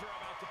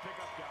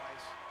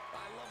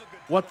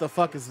 What the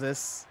fuck is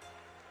this?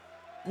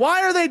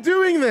 Why are they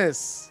doing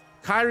this?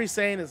 Kairi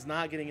Sane is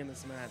not getting in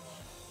this match.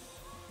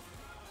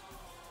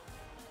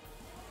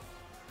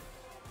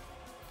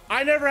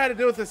 I never had to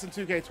deal with this in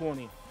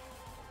 2K20.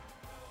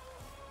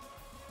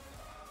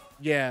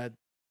 Yeah,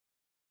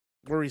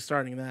 we're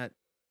restarting that.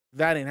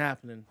 That ain't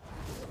happening.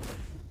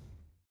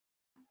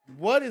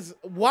 Why does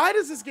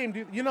this game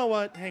do? You know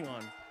what? Hang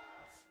on.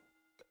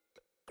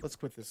 Let's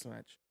quit this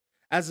match.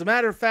 As a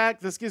matter of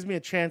fact, this gives me a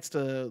chance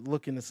to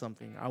look into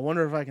something. I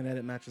wonder if I can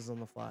edit matches on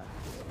the fly.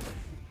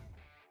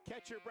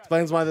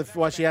 Explains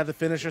why she had to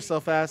finish her so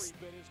fast.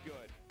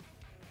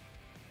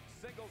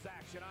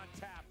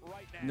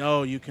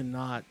 No, you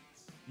cannot.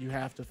 You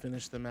have to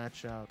finish the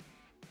match out.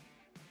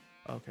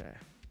 Okay.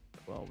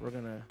 Well, we're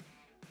gonna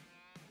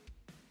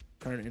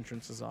turn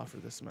entrances off for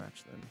this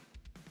match then.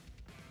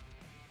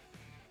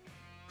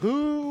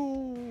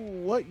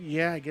 What?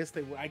 Yeah, I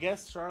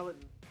guess Charlotte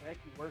and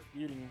Becky were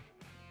feuding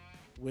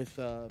with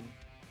where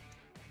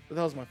the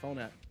hell's my phone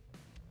at?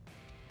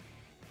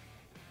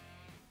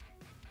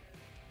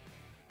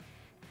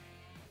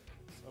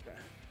 Okay.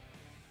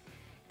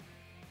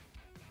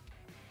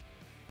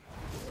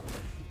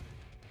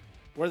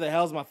 Where the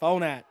hell's my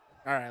phone at?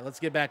 All right, let's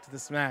get back to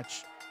this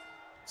match.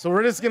 So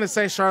we're just going to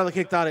say Charlotte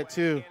kicked out at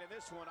 2.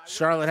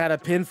 Charlotte had a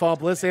pinfall.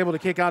 Bliss able to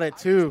kick out at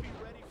 2.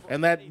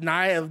 And that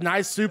nice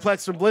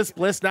suplex from Bliss.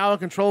 Bliss now in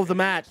control of the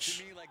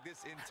match.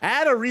 I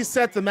had to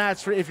reset the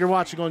match for if you're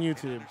watching on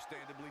YouTube.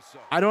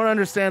 I don't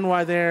understand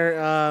why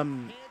they're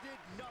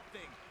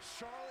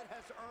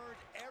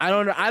I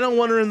don't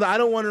want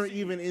her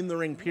even in the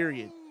ring,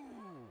 period.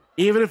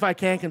 Even if I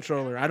can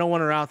control her, I don't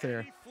want her out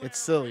there. It's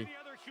silly.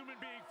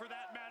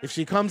 If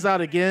she comes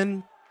out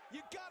again,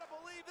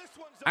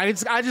 I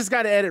just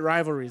got to edit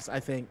rivalries,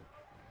 I think.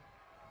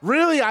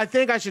 Really, I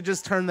think I should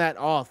just turn that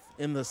off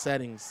in the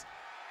settings.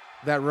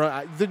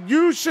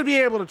 You should be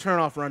able to turn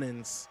off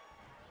run-ins.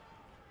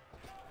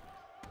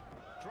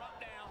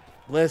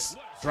 Bliss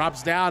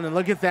drops down, and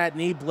look at that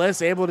knee.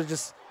 Bliss able to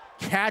just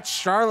catch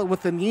Charlotte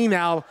with the knee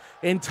now.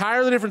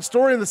 Entirely different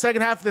story in the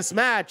second half of this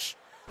match.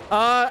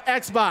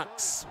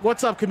 Xbox,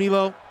 what's up,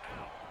 Camilo?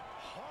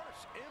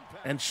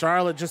 And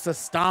Charlotte just a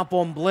stomp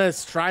on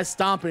Bliss. Try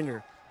stomping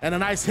her. And a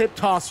nice hip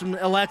toss from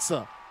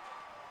Alexa.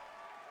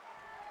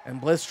 And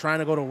Bliss trying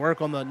to go to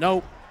work on the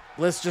nope.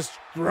 Bliss just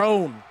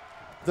thrown.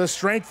 The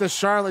strength of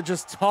Charlotte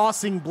just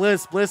tossing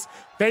Bliss. Bliss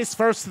face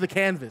first to the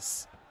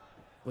canvas.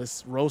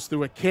 Bliss rolls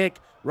through a kick,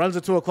 runs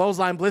into a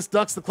clothesline. Bliss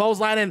ducks the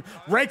clothesline and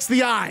rakes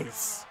the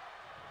eyes.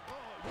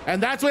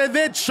 And that's what it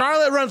did.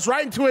 Charlotte runs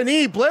right into a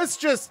knee. Bliss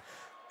just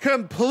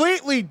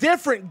completely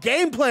different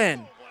game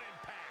plan.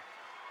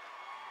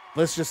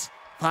 Bliss just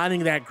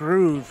finding that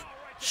groove,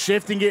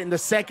 shifting it into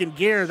second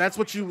gear. That's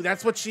what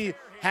she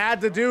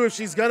had to do if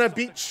she's gonna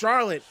beat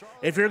Charlotte.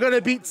 If you're gonna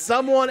beat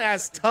someone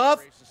as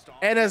tough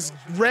and as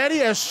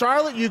ready as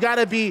Charlotte, you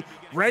gotta be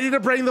ready to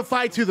bring the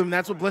fight to them.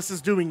 That's what Bliss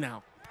is doing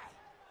now.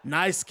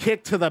 Nice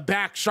kick to the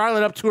back.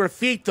 Charlotte up to her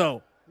feet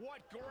though.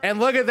 And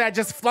look at that,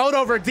 just float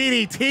over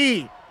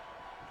DDT.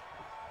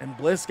 And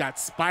Bliss got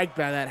spiked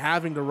by that,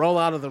 having to roll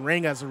out of the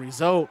ring as a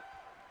result.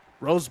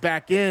 Rolls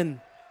back in.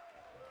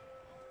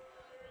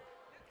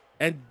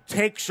 And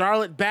take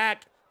Charlotte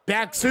back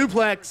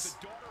suplex.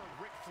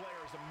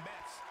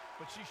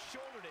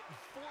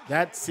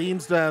 That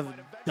seems to have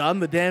done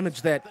the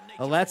damage that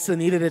Alexa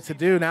needed it to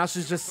do. Now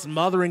she's just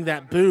smothering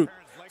that boot,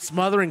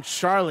 smothering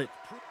Charlotte.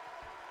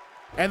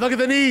 And look at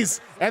the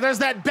knees. And there's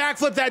that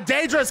backflip, that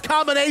dangerous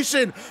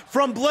combination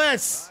from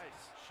Bliss.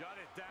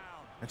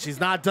 And she's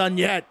not done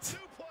yet.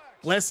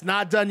 Bliss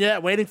not done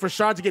yet, waiting for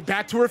Charlotte to get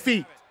back to her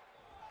feet.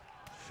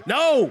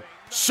 No,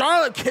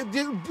 Charlotte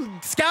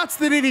scouts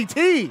the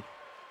DDT.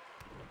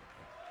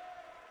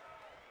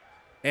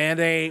 And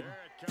a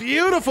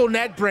beautiful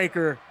neck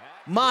breaker.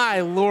 My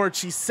Lord,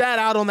 she sat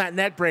out on that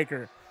neck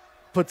breaker.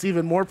 Puts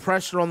even more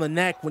pressure on the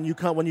neck when you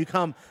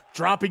come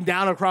dropping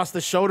down across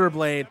the shoulder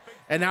blade.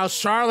 And now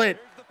Charlotte,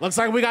 looks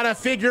like we got a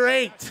figure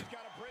 8.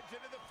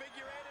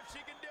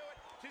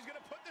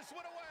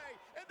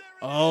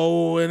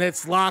 Oh, and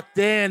it's locked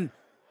in.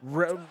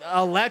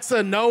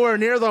 Alexa nowhere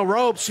near the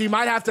rope. She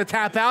might have to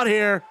tap out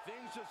here.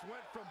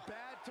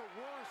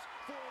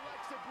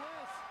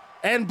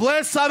 And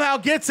Bliss somehow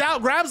gets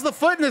out, grabs the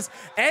foot, and is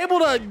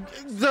able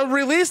to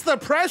release the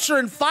pressure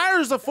and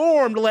fires the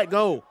forearm to let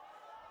go.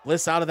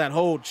 Bliss out of that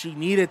hold. She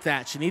needed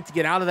that. She needed to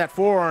get out of that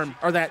forearm,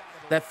 or that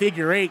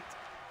figure 8.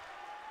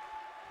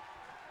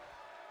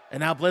 And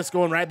now Bliss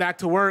going right back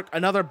to work.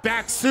 Another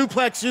back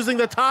suplex using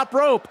the top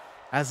rope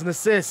as an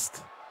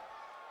assist.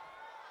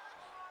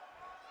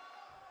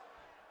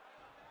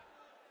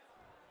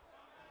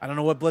 I don't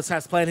know what Bliss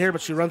has planned here,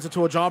 but she runs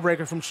into a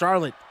jawbreaker from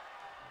Charlotte.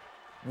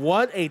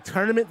 What a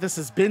tournament this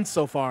has been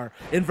so far.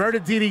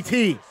 Inverted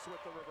DDT.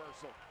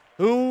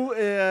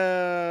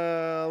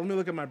 Let me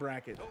look at my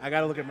bracket. I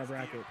got to look at my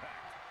bracket.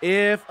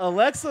 If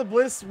Alexa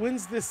Bliss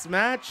wins this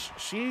match,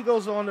 she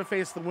goes on to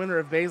face the winner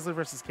of Bayley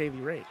versus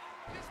Kaylee Ray.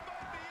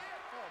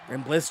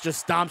 And Bliss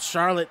just stomps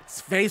Charlotte's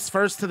face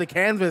first to the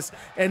canvas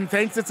and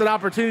thinks it's an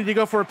opportunity to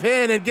go for a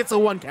pin and gets a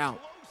 1 count.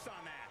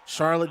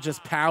 Charlotte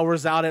just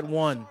powers out at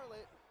 1.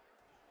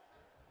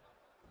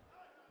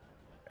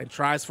 And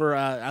tries for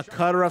a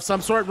cutter of some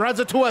sort, runs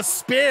into a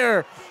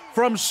spear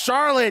from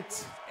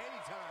Charlotte.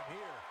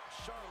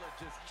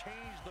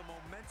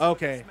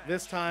 Okay,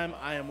 this time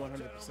I am 100%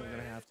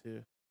 gonna have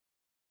to.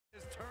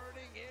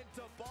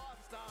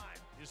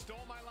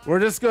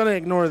 We're just gonna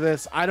ignore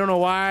this. I don't know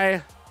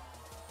why.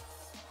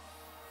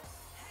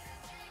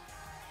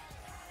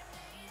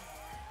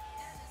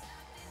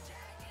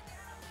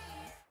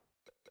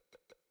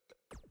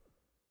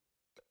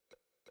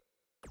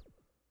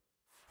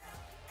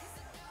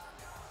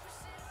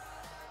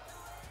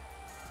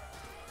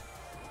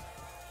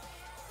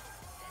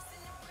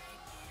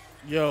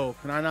 Yo,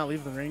 can I not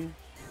leave the ring?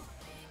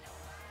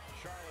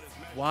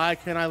 Why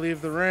can't I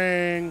leave the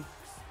ring?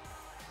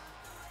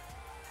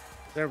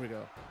 There we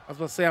go. I was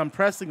going to say I'm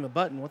pressing the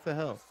button. What the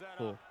hell?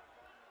 Cool.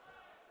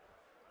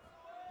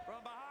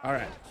 All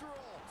right.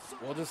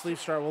 We'll just leave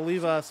Charlotte. We'll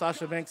leave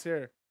Sasha Banks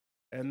here.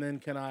 And then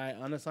can I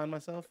unassign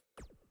myself?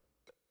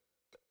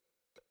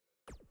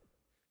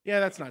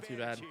 Yeah, that's not too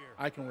bad.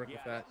 I can work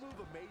with that.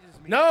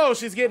 No,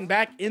 she's getting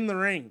back in the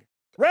ring.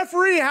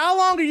 Referee, how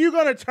long are you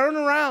going to turn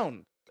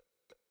around?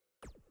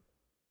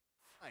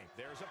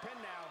 There's a pin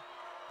now.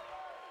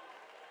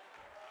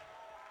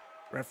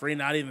 Referee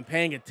not even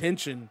paying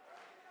attention.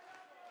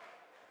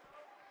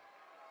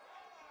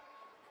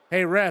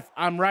 Hey, ref,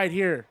 I'm right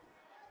here.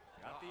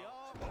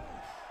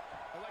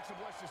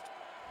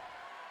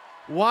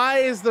 Why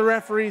is the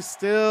referee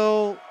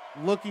still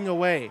looking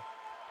away?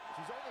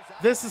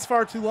 This is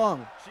far too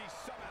long.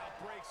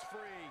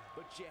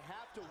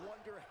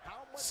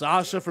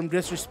 Sasha from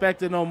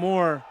Disrespected No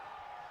More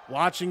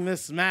watching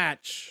this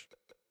match.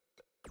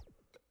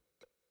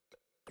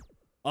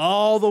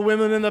 All the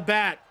women in the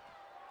back.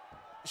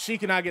 She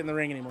cannot get in the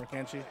ring anymore,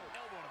 can she?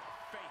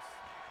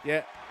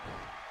 Yeah.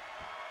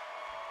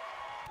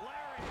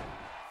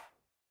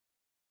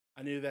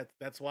 I knew that.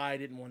 That's why I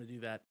didn't want to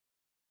do that.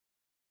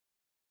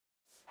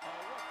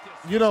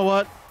 You know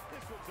what?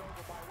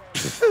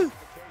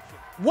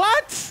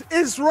 What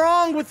is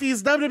wrong with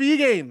these WWE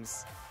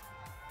games?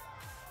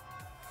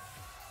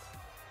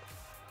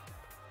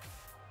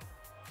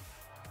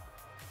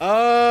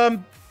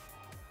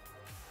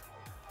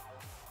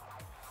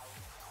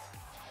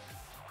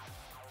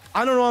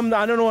 I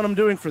don't know what I'm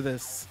doing for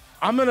this.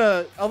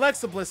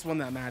 Alexa Bliss won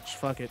that match.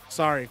 Fuck it.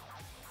 Sorry.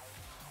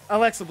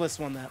 Alexa Bliss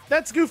won that.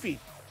 That's goofy.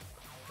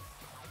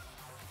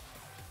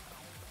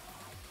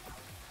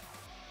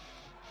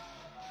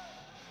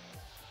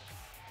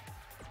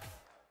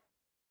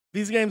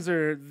 These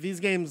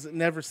games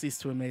never cease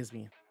to amaze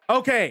me.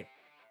 Okay.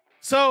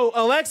 So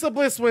Alexa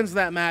Bliss wins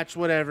that match,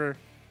 whatever.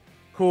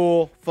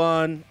 Cool,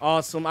 fun,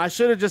 awesome. I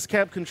should have just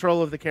kept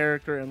control of the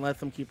character and let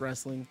them keep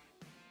wrestling.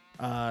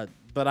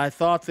 But I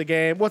thought the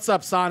game... What's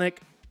up,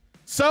 Sonic?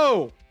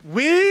 So,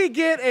 we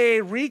get a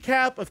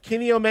recap of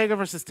Kenny Omega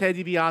versus Ted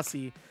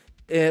DiBiase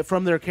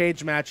from their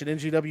cage match at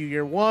NGW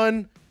Year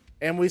 1.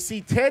 And we see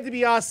Ted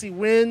DiBiase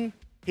win.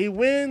 He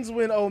wins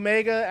when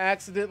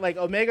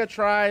Omega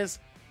tries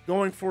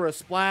going for a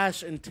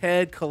splash and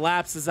Ted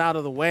collapses out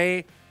of the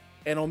way.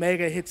 And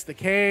Omega hits the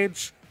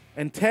cage.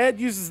 And Ted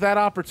uses that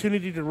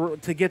opportunity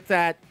to get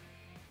that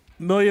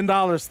 $1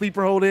 million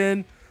sleeper hold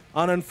in.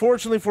 And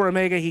unfortunately for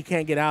Omega, he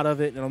can't get out of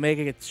it, and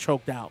Omega gets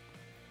choked out.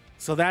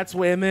 So that's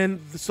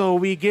when, so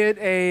we get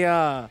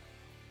the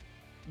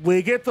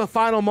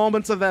final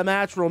moments of that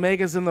match where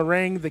Omega's in the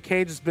ring. The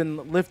cage has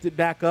been lifted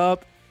back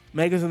up.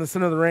 Omega's in the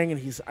center of the ring, and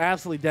he's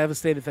absolutely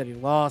devastated that he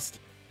lost.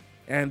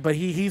 But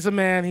he's a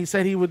man. He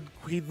said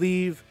he'd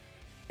leave,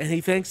 and he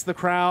thanks the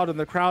crowd, and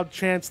the crowd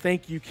chants,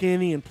 "Thank you,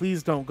 Kenny, and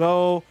please don't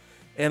go."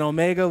 And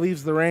Omega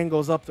leaves the ring,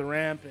 goes up the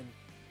ramp, and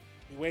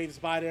he waves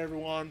bye to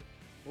everyone.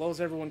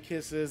 Blows everyone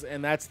kisses,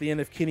 and that's the end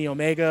of Kenny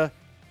Omega.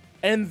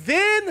 And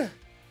then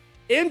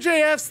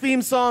MJF's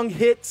theme song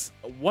hits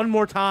one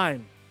more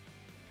time.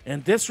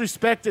 And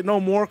Disrespected No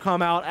More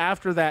come out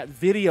after that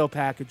video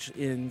package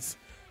ends.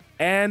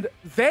 And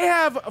they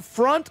have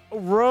front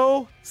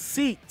row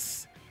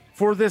seats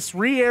for this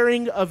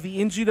re-airing of the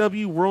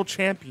NGW World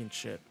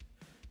Championship.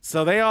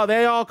 So they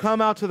all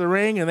come out to the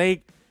ring, and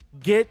they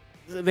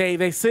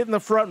sit in the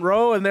front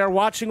row, and they're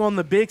watching on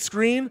the big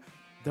screen.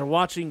 They're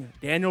watching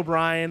Daniel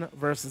Bryan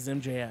versus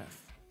MJF.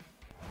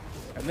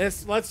 And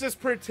let's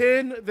just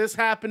pretend this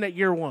happened at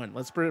Year 1.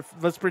 Let's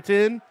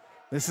pretend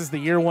this is the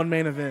Year 1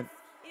 main event.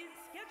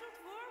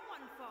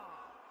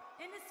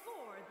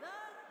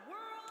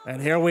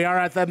 And here we are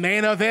at the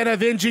main event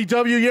of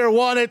NGW Year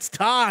 1. It's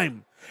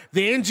time.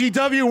 The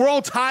NGW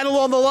World title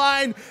on the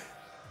line.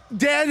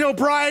 Daniel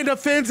Bryan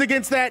defends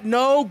against that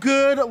no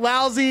good,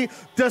 lousy,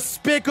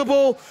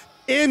 despicable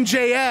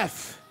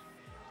MJF.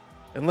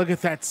 And look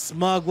at that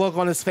smug look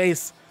on his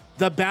face.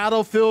 The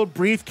Battlefield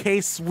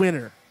briefcase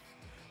winner.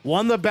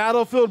 Won the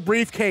Battlefield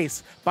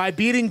briefcase by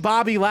beating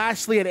Bobby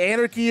Lashley at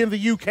Anarchy in the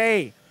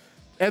UK.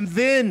 And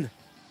then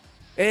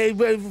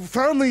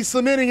firmly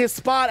cementing his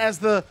spot as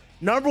the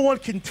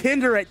 #1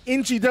 contender at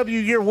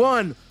NGW Year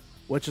 1,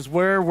 which is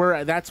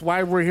that's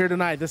why we're here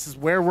tonight. This is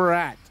where we're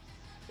at.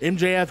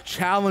 MJF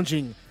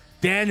challenging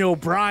Daniel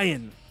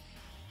Bryan.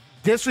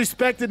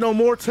 Disrespected No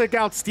More took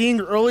out Sting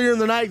earlier in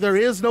the night. There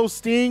is no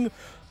Sting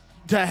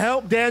to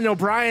help Daniel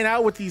Bryan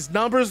out with these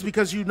numbers,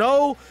 because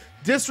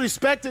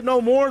Disrespected No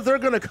More, they're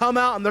going to come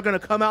out, and they're going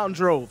to come out in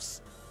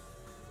droves.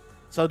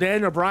 So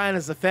Daniel Bryan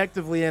is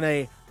effectively in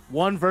a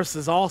 1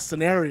 versus all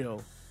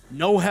scenario.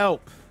 No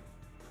help.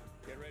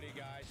 Get ready,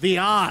 guys. The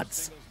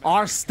odds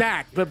are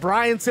stacked, but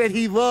Bryan said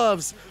he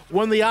loves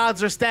when the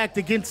odds are stacked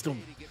against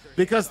him,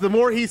 because the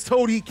more he's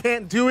told he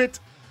can't do it,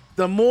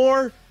 the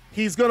more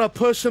he's going to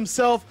push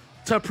himself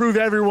to prove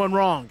everyone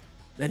wrong.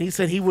 And he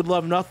said he would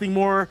love nothing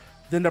more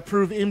than to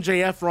prove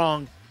MJF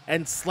wrong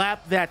and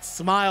slap that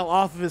smile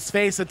off of his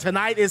face. And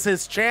tonight is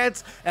his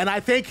chance, and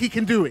I think he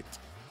can do it.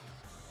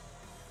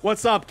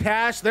 What's up,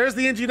 Cash? There's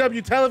the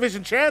NGW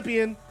television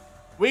champion.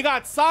 We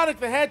got Sonic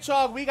the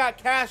Hedgehog. We got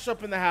Cash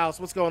up in the house.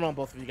 What's going on,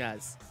 both of you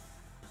guys?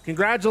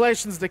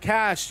 Congratulations to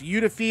Cash.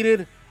 You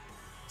defeated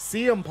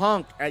CM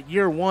Punk at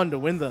Year 1 to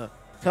win the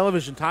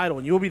television title,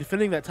 and you will be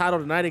defending that title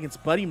tonight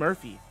against Buddy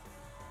Murphy.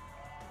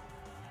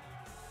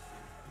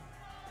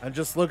 And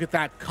just look at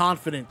that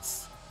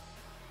confidence.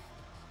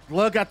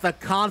 Look at the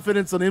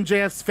confidence on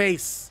MJF's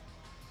face.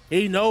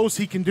 He knows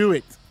he can do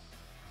it.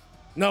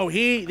 No,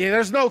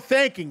 there's no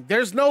thinking.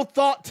 There's no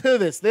thought to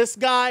this. This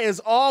guy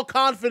is all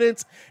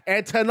confidence,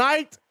 and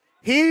tonight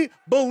he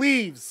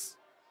believes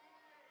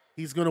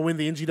he's going to win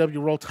the NGW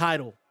World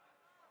title.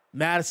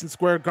 Madison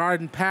Square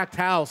Garden, packed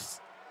house.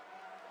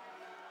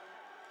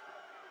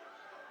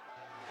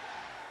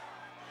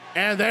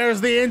 And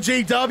there's the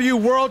NGW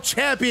World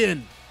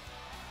Champion,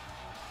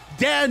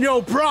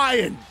 Daniel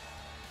Bryan.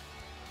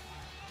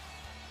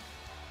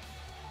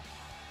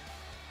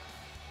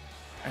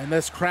 And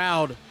this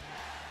crowd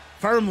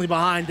firmly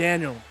behind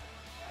Daniel.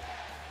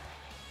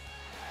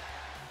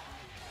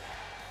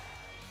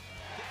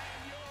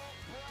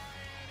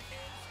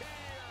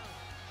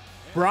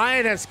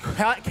 Bryan has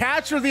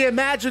captured the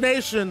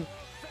imagination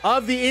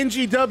of the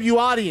NGW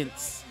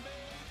audience.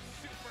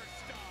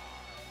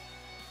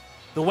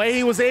 The way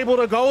he was able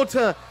to go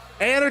to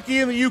Anarchy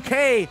in the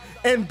UK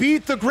and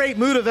beat the Great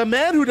Muta, the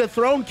man who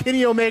dethroned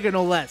Kenny Omega,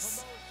 no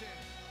less.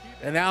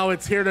 And now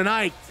it's here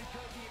tonight.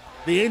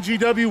 The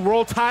NGW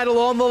World title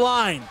on the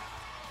line.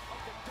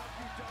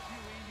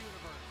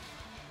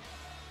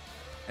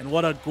 And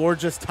what a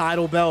gorgeous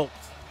title belt.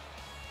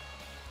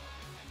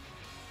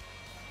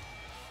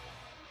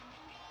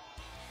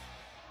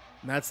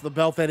 And that's the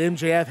belt that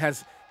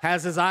MJF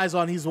has his eyes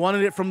on. He's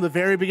wanted it from the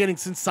very beginning,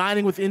 since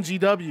signing with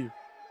NGW.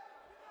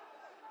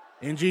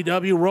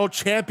 NGW World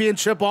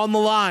Championship on the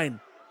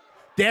line.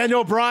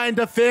 Daniel Bryan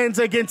defends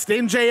against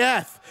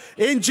MJF.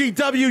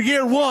 NGW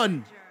Year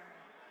 1.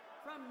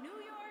 From New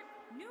York,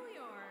 New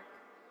York,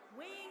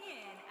 weighing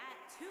in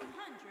at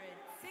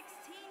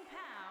 216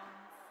 pounds,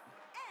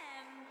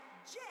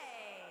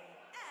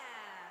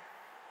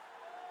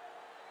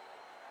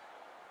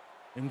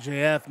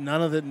 MJF,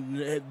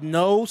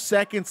 no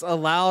seconds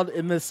allowed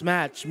in this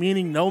match,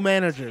 meaning no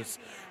managers.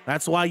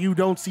 That's why you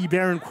don't see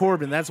Baron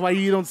Corbin. That's why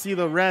you don't see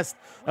the rest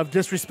of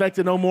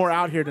Disrespected No More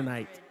out here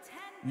tonight.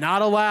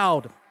 Not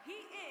allowed. He is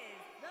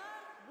the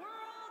world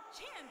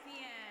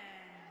champion,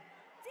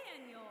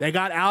 Daniel. They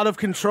got out of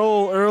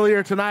control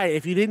earlier tonight.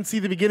 If you didn't see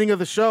the beginning of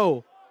the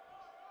show,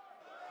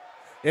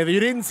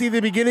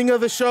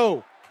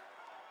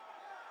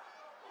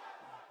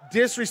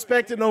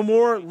 Disrespected No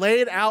More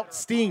laid out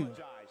steam.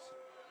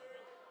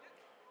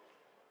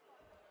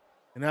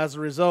 And as a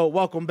result,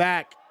 welcome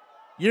back.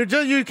 You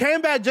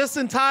came back just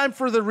in time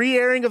for the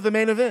re-airing of the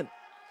main event.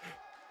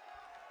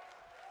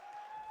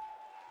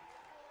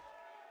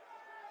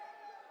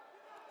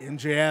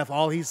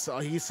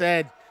 MJF, he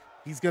said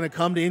he's going to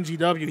come to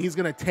NGW. He's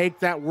going to take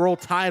that world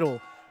title.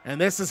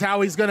 And this is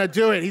how he's going to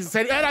do it. He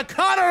said, and a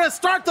cutter to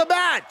start the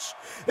match.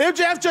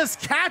 MJF just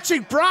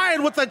catching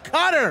Bryan with a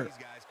cutter.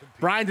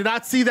 Bryan did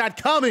not see that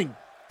coming.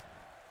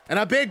 And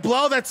a big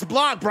blow that's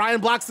blocked. Bryan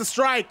blocks the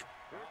strike.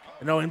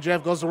 And no,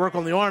 MJF goes to work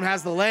on the arm,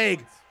 has the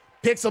leg.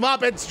 Picks him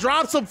up and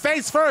drops him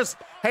face first.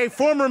 Hey,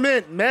 former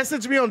Mint,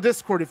 message me on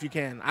Discord if you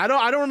can. I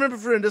don't remember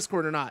if you're in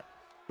Discord or not,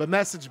 but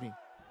message me.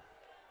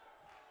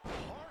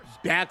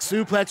 Back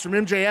suplex from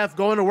MJF,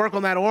 going to work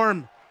on that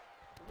arm.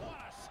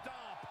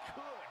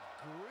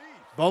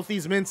 Both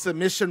these men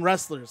submission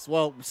wrestlers.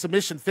 Well,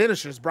 submission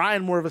finishers.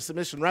 Bryan more of a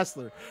submission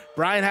wrestler.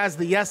 Bryan has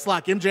the yes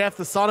lock. MJF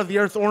the Salt of the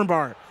Earth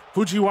armbar.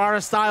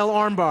 Fujiwara style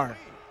armbar.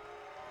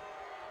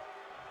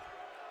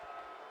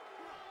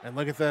 And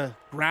look at the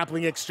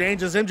grappling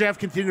exchanges. MJF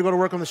continues to go to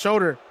work on the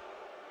shoulder.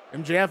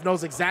 MJF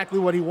knows exactly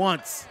what he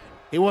wants.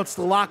 He wants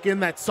to lock in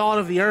that Salt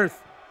of the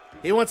Earth.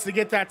 He wants to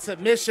get that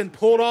submission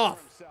pulled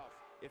off.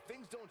 If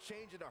things don't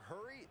change in a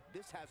hurry,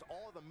 this has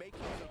all the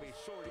makings of a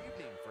short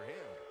evening for him.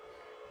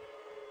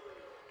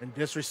 And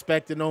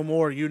Disrespected No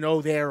More, you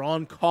know they are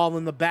on call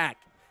in the back.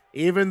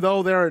 Even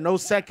though there are no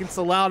seconds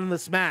allowed in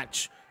this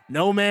match,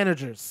 no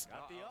managers.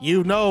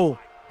 You know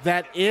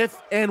that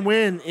if and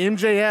when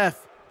MJF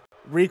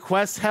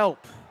requests help,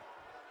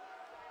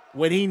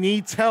 when he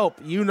needs help,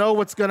 you know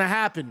what's going to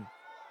happen.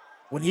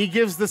 When he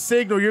gives the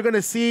signal, you're going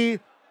to see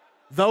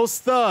those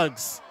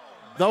thugs,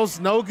 those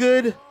no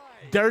good,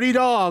 dirty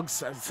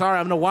dogs. Sorry,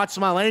 I'm going to watch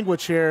my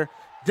language here.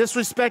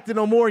 Disrespected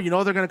No More, you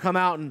know they're going to come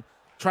out and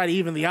try to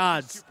even the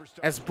odds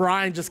as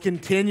Bryan just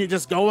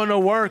going to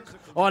work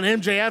on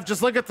MJF.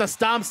 Just look at the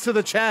stomps to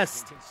the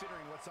chest.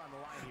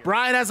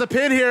 Bryan has a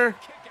pin here,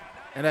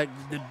 and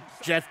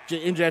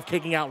MJF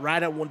kicking out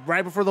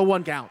right before the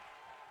 1 count.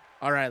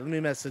 All right, let me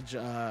message.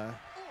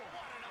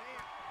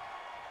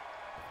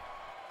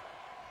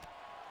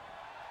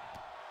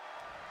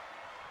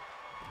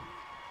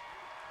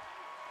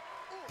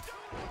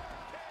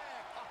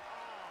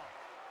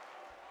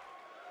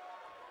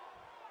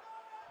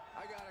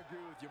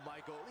 You,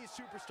 Michael. These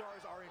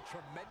superstars are in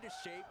tremendous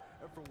shape,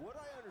 and from what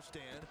I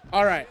understand,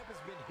 all right. has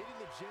been hitting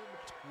the gym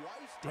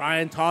twice.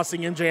 Bryan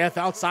tossing MJF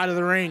outside of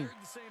the ring.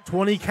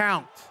 20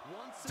 count.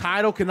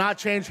 Title cannot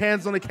change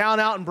hands on the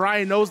count out, and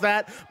Bryan knows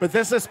that, but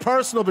this is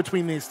personal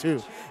between these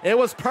two. It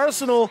was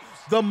personal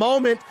the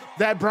moment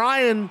that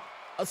Bryan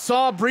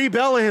saw Brie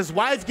Bella, his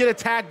wife, get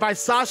attacked by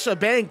Sasha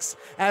Banks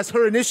as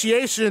her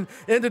initiation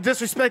into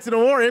disrespecting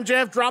no more.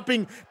 MJF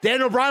dropping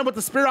Daniel Bryan with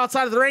the spear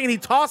outside of the ring, and he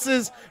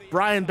tosses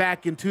Bryan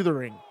back into the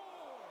ring.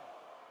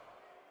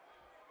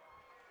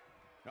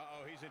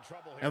 He's in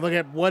trouble here. And look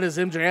at what is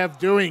MJF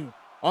doing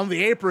on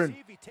the apron.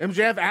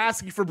 MJF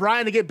asking for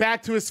Bryan to get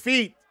back to his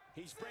feet.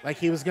 Like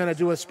he was going to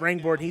do a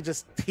springboard. He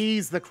just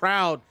teased the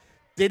crowd.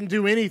 Didn't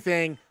do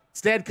anything.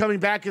 Instead, coming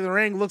back in the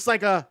ring, looks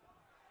like a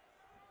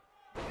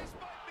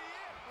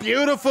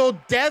beautiful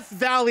Death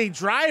Valley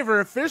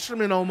driver, a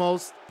fisherman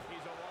almost. He's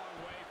a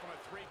long way from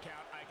a 3 count,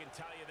 I can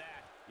tell you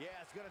that. Yeah,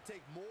 it's going to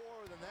take more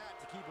than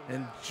that to keep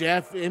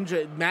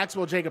him And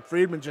Maxwell Jacob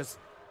Friedman just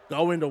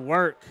going to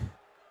work.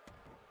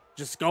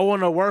 Just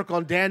going to work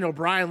on Daniel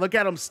Bryan. Look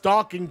at him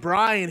stalking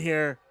Bryan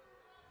here.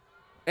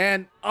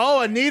 And,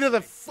 oh, and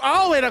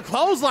a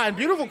clothesline.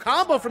 Beautiful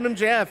combo from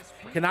MJF.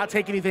 Cannot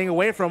take anything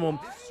away from him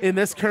in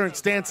this current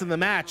stance in the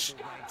match.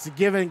 It's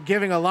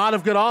giving a lot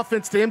of good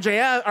offense to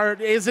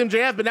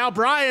MJF, but now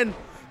Bryan,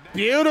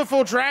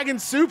 beautiful dragon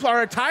suplex,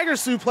 or a tiger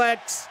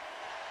suplex.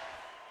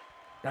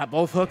 Got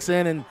both hooks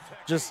in and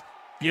just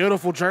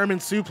beautiful German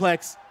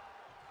suplex.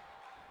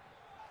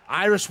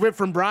 Irish whip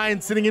from Bryan,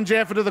 sending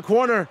MJF into the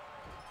corner.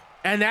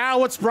 And now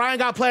what's Bryan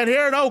got planned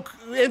here? No,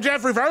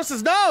 MJF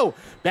reverses, no.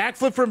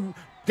 Backflip from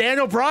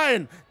Daniel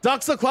Bryan,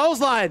 ducks the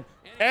clothesline.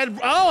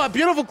 And, oh, a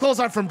beautiful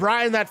clothesline from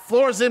Bryan that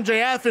floors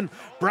MJF, and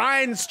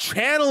Bryan's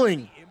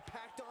channeling.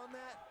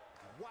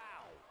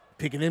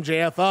 Picking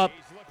MJF up,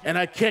 and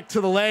a kick to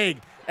the leg,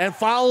 and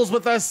follows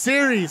with a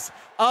series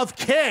of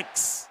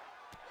kicks.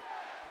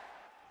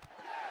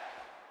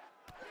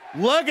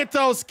 Look at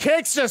those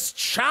kicks just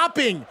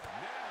chopping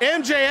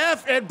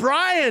MJF and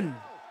Bryan.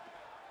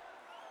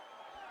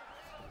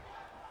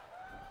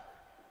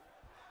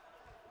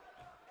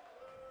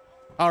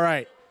 All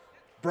right,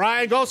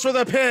 Bryan goes for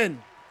the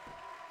pin.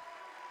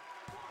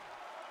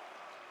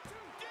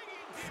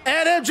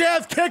 And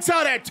MJF kicks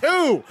out at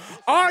 2.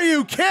 Are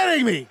you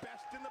kidding me?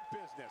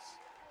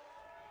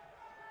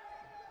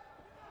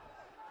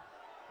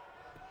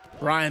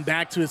 Bryan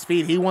back to his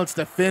feet. He wants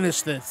to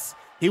finish this.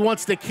 He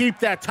wants to keep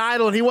that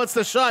title, and he wants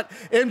to shut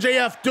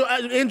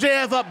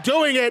MJF up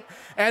doing it.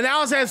 And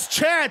now his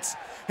chance.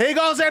 He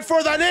goes in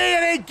for the knee,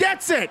 and he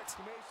gets it.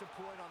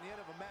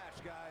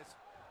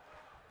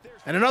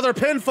 And another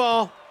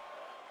pinfall.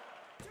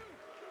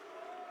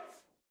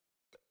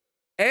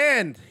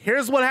 And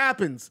here's what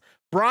happens.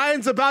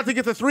 Bryan's about to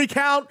get the 3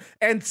 count,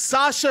 and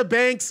Sasha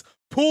Banks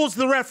pulls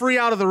the referee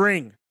out of the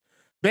ring.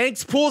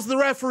 Banks pulls the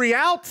referee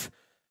out,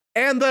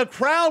 and the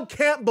crowd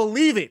can't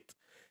believe it.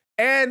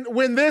 And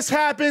when this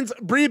happens,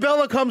 Brie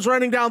Bella comes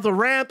running down the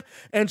ramp,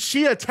 and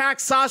she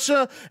attacks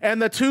Sasha,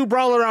 and the 2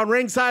 brawl around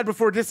ringside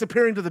before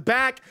disappearing to the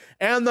back,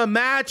 and the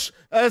match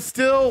is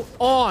still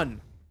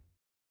on.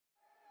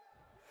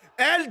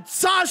 And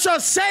Sasha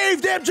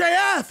saved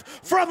MJF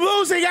from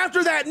losing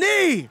after that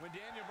knee.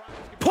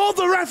 Pulled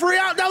the referee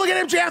out. Now look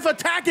at MJF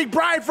attacking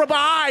Bryan from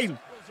behind.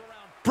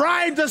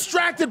 Bryan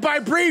distracted by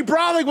Brie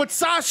brawling with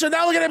Sasha.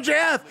 Now look at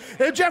MJF.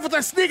 MJF with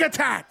a sneak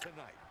attack.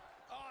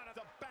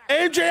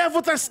 MJF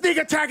with a sneak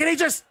attack, and he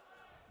just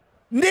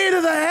knee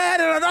to the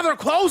head and another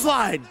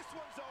clothesline.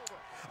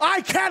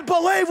 I can't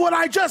believe what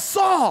I just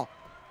saw.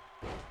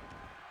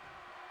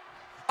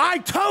 I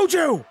told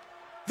you.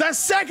 The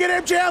second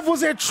MJF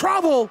was in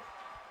trouble,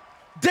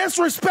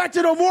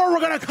 disrespected no more, we're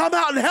going to come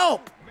out and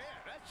help.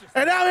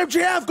 And now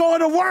MJF going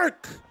to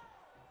work.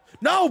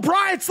 No,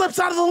 Bryan slips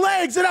out of the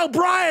legs, and now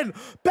Bryan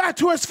back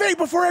to his feet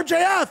before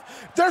MJF.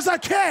 There's a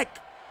kick.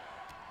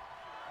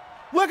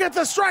 Look at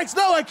the strikes.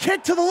 No, a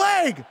kick to the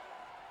leg.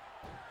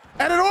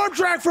 And an arm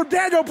drag from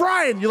Daniel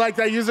Bryan. You like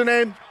that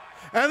username?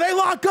 And they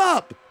lock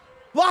up.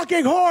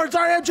 Locking horns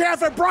are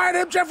MJF and Bryan.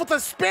 MJF with a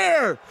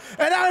spear.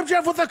 And now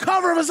MJF with a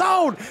cover of his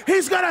own.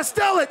 He's going to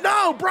steal it.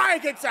 No, Bryan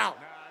kicks out.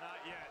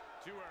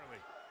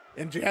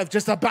 MJF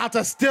just about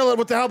to steal it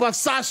with the help of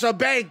Sasha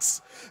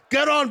Banks.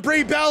 Good on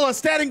Brie Bella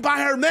standing by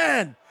her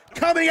man,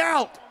 coming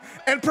out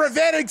and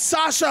preventing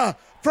Sasha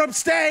from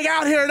staying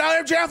out here.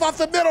 Now MJF off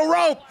the middle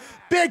rope.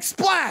 Big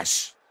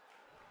splash.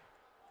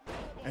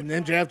 And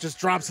MJF just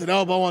drops an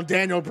elbow on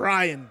Daniel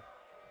Bryan.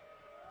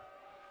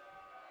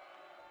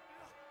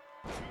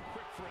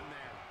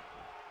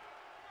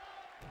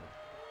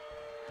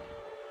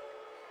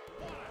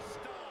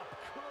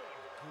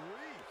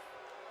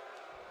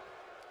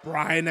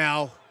 Bryan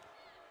now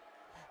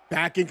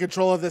back in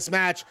control of this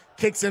match.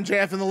 Kicks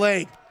MJF in the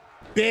leg.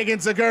 Big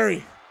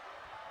Enziguri.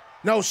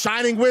 No,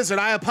 Shining Wizard,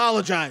 I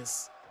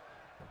apologize.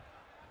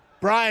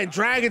 Bryan,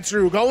 Dragon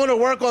Shrew, going to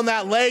work on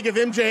that leg of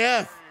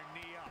MJF.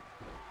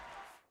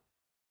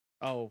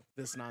 Oh,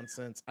 this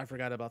nonsense. I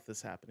forgot about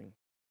this happening.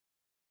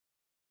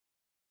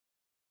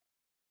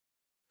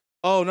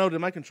 Oh, no, did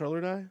my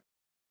controller die?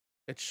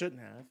 It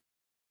shouldn't have.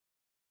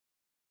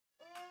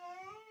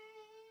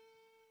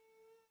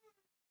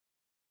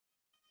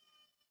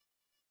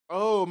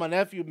 Oh, my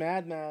nephew,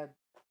 mad.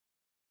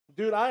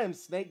 Dude, I am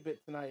snake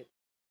bit tonight.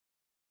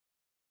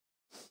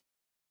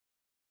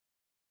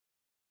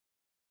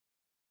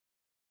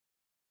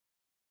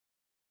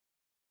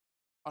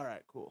 All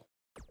right, cool.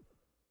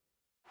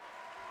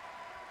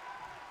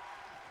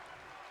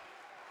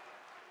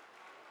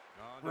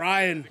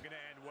 Bryan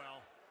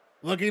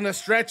looking to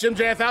stretch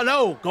MJF out.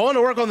 No, going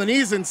to work on the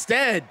knees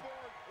instead.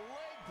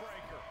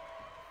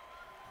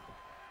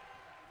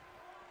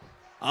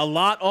 A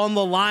lot on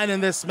the line in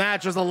this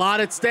match. There's a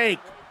lot at stake.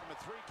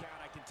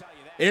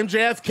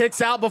 MJF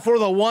kicks out before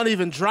the one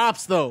even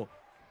drops, though.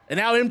 And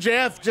now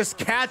MJF just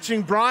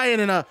catching Bryan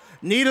in a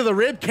knee to the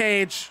rib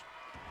cage.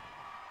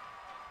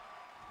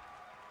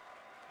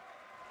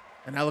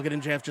 And now look at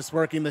MJF just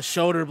working the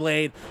shoulder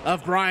blade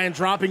of Bryan,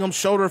 dropping him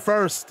shoulder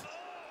first.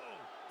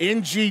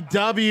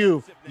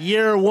 NGW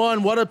year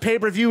one. What a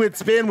pay-per-view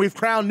it's been. We've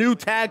crowned new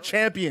tag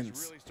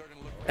champions.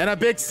 And a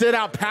big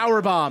sit-out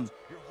powerbomb.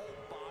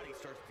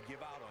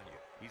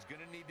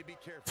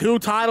 2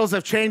 titles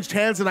have changed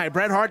hands tonight.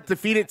 Bret Hart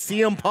defeated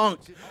CM Punk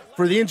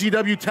for the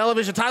NGW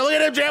television title. Look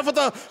at MJF with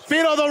the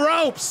feet on the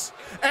ropes.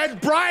 And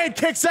Bryan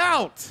kicks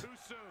out.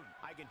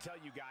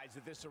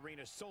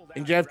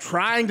 MJF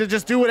trying to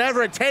just do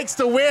whatever it takes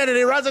to win, and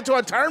he runs into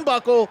a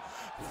turnbuckle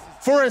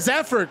for his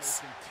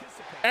efforts.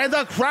 And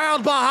the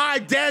crowd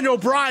behind Daniel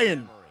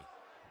Bryan.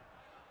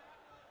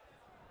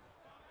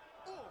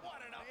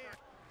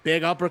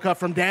 Big uppercut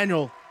from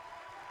Daniel.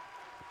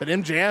 But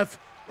MJF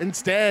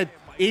instead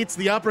eats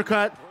the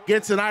uppercut,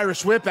 gets an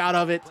Irish whip out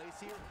of it,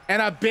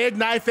 and a big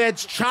knife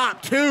edge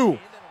chop, two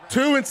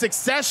in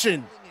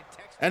succession.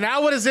 And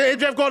now what is it?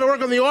 MJF going to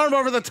work on the arm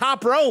over the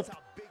top rope,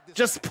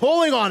 just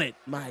pulling on it.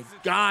 My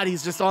God,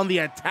 he's just on the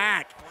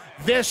attack.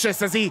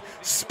 Vicious as he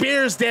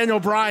spears Daniel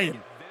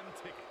Bryan.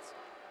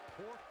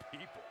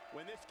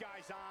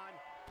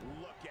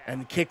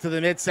 And kick to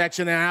the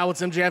midsection, and now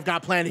what's MJF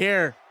got planned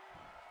here?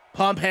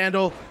 Pump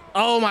handle.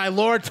 Oh my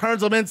Lord,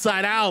 turns him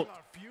inside out.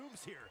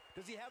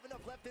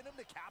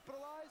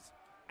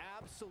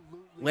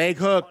 Leg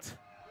hooked.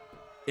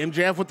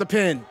 MJF with the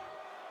pin.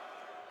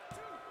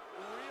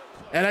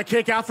 And a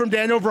kick out from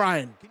Daniel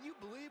Bryan. Can you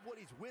believe what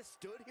he's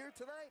withstood here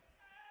tonight?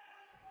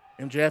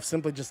 MJF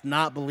simply just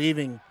not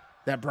believing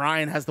that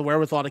Bryan has the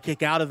wherewithal to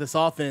kick out of this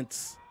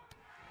offense.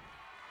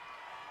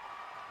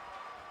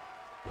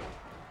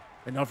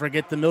 And don't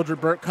forget, the Mildred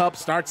Burke Cup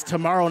starts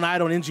tomorrow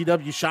night on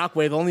NGW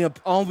Shockwave,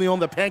 only on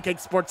the Pancake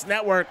Sports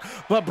Network.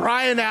 But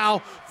Bryan now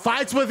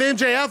fights with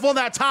MJF on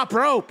that top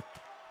rope.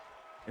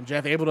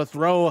 MJF able to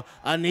throw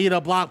a knee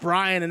to block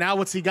Bryan, and now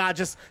what's he got?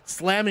 Just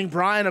slamming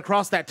Bryan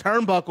across that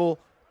turnbuckle.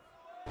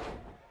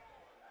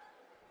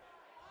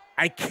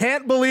 I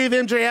can't believe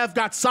MJF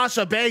got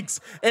Sasha Banks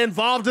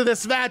involved in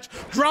this match,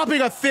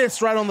 dropping a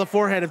fist right on the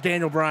forehead of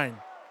Daniel Bryan.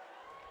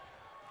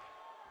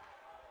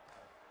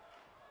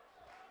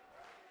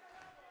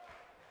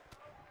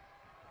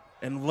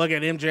 And look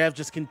at MJF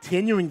just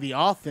continuing the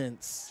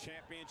offense.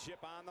 Championship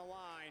on the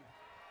line.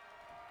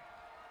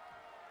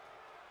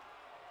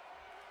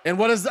 And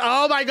what is,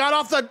 oh my God,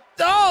 off the,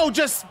 oh,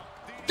 just,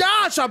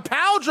 gosh, a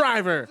pow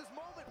driver.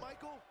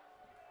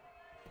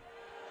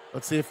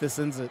 Let's see if this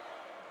ends it.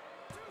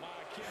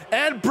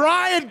 And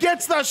Bryan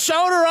gets the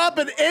shoulder up,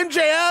 and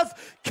MJF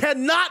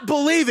cannot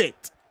believe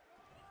it.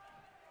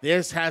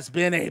 This has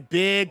been a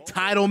big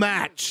title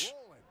match.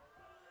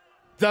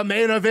 The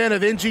main event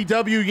of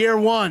NGW year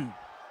one.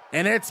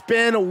 And it's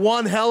been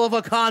one hell of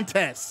a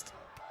contest.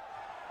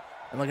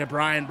 And look at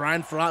Bryan.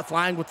 Bryan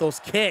flying with those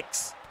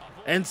kicks.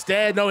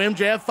 Instead, no,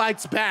 MJF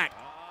fights back.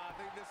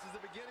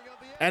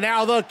 And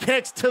now the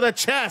kicks to the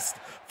chest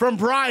from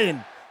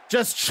Bryan.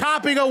 Just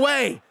chopping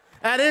away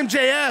at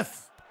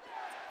MJF.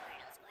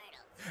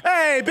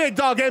 Hey, Big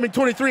Dog Gaming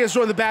 23 has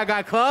joined the Bad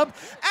Guy Club.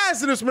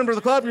 As the newest member of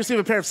the club, you receive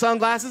a pair of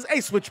sunglasses,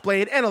 a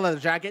switchblade, and a leather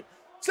jacket.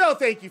 So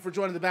thank you for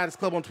joining the Baddest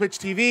Club on Twitch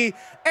TV.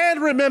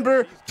 And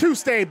remember to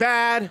stay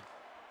bad,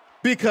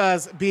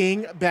 because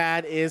being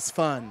bad is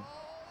fun.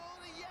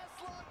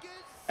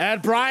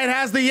 And Bryan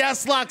has the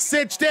yes lock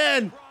cinched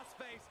in,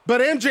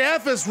 but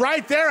MJF is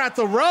right there at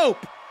the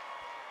rope.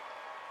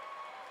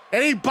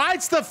 And he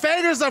bites the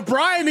fingers of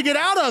Bryan to get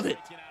out of it.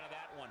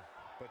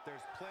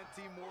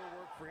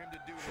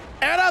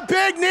 And a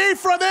big knee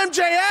from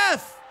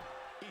MJF.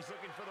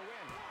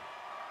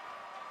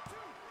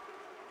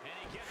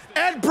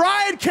 And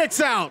Bryan kicks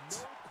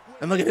out.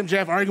 And look at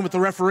MJF arguing with the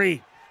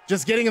referee.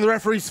 Just getting in the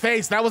referee's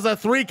face. That was a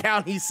 3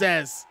 count, he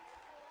says.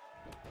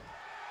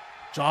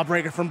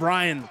 Jawbreaker from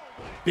Bryan.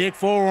 Big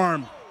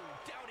forearm.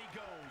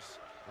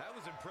 That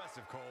was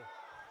impressive, Cole.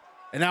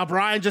 And now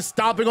Bryan just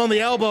stomping on the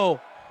elbow.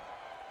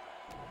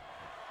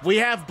 We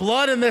have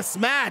blood in this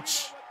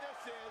match.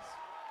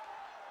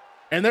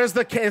 And there's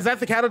the, is that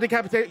the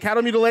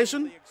cattle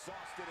mutilation?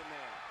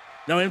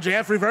 No,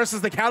 MJF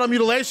reverses the cattle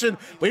mutilation.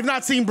 We've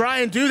not seen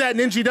Bryan do that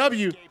in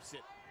NGW.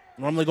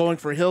 Normally going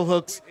for heel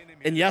hooks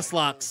and yes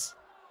locks.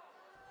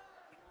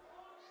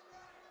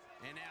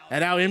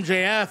 And now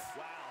MJF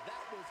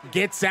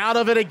gets out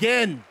of it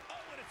again.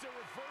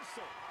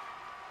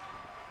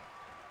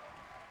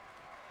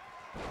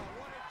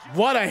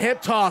 What a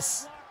hip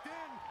toss.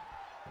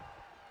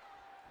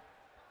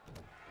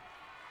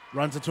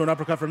 Runs into an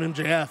uppercut from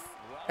MJF.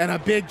 And a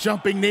big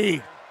jumping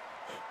knee.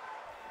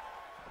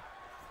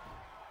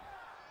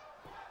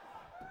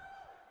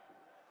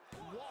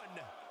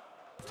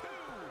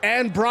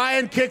 And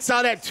Bryan kicks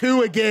out at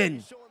 2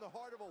 again.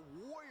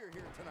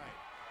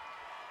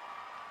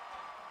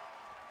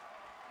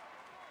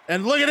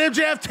 And look at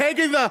MJF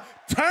taking the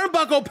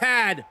turnbuckle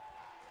pad.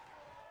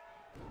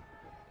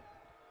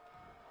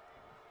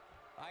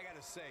 I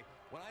gotta say,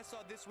 when I saw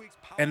this week's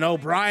and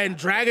O'Brien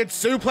dragon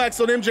suplex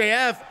on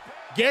MJF,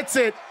 gets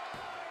it.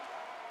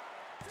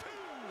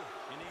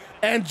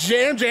 And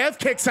MJF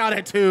kicks out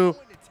at 2.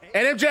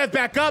 And MJF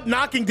back up,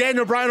 knocking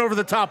Daniel Bryan over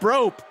the top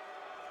rope.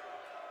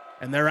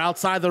 And they're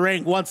outside the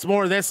ring once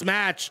more. This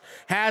match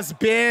has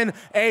been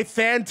a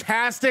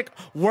fantastic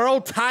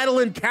world title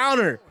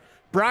encounter.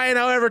 Bryan,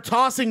 however,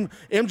 tossing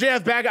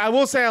MJF back. I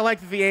will say I like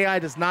that the AI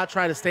does not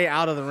try to stay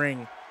out of the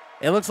ring.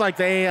 It looks like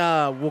they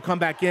will come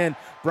back in.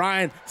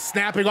 Bryan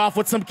snapping off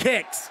with some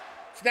kicks.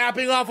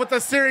 Snapping off with a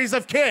series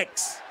of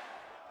kicks.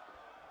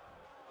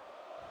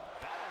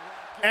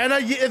 And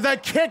the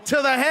kick to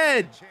the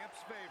head.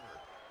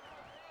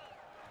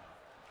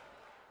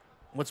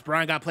 What's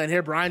Bryan got planned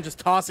here? Bryan just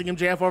tossing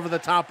MJF over the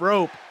top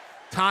rope.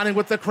 Taunting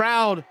with the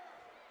crowd.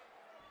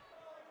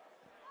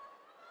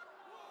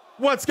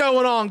 What's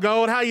going on,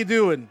 Gold? How you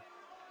doing?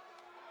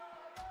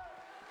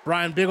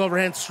 Bryan, big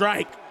overhand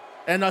strike.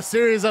 And a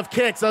series of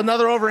kicks.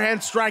 Another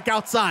overhand strike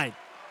outside.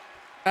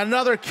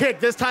 Another kick.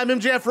 This time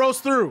MJF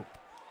rolls through.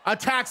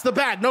 Attacks the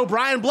back. No,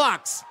 Bryan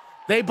blocks.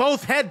 They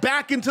both head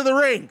back into the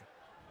ring.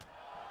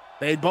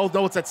 They both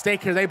know what's at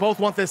stake here. They both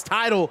want this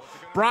title.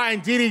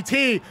 Bryan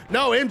DDT.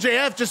 No,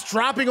 MJF just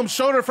dropping him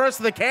shoulder first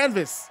to the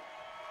canvas.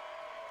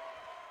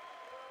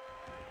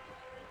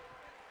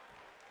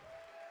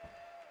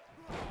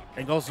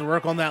 And goes to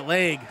work on that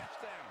leg.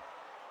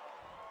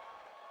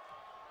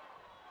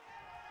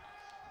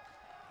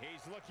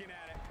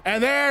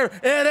 And there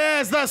it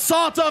is, the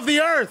salt of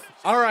the earth.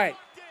 All right,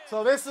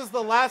 so this is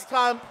the last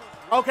time.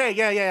 Okay,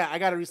 yeah. I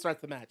got to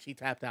restart the match. He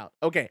tapped out.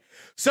 Okay,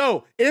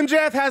 so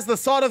MJF has the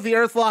salt of the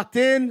earth locked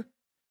in.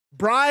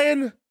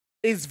 Bryan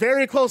is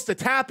very close to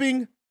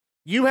tapping.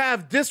 You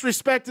have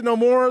Disrespected No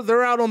More.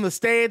 They're out on the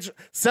stage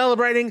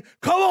celebrating.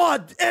 Come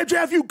on,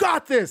 MJF, you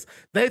got this.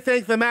 They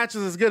think the match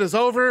is as good as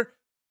over.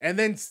 And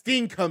then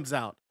Sting comes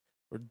out.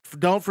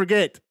 Don't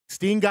forget,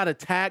 Sting got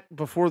attacked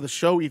before the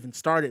show even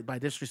started by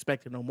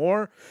Disrespected No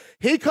More.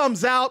 He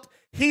comes out,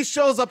 he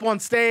shows up on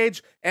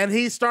stage, and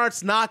he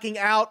starts knocking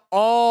every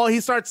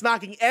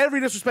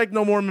Disrespected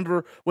No More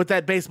member with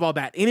that baseball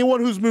bat. Anyone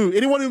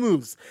who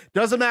moves,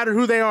 doesn't matter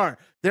who they are.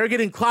 They're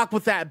getting clocked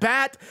with that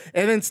bat,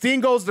 and then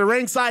Sting goes to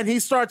ringside, and he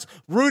starts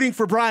rooting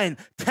for Bryan,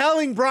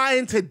 telling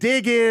Bryan to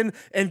dig in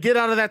and get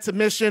out of that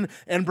submission,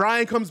 and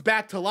Bryan comes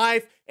back to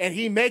life, and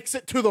he makes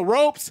it to the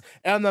ropes,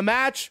 and the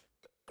match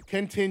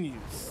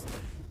continues.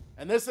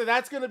 And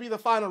that's going to be the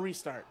final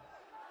restart.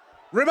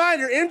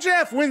 Reminder,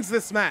 MJF wins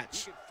this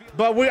match,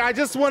 but I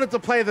just wanted to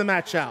play the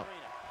match out.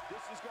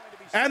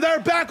 And they're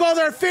back on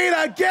their feet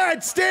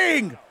again,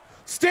 Sting!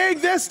 Sting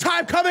this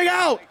time coming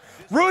out,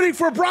 rooting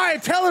for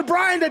Bryan, telling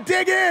Bryan to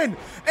dig in,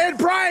 and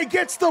Bryan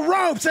gets the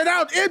ropes, and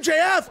out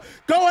MJF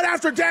going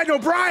after Daniel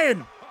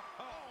Bryan.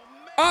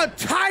 A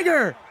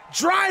Tiger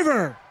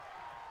Driver.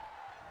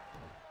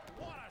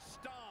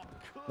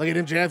 Look at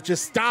MJF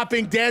just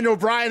stopping Daniel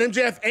Bryan.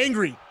 MJF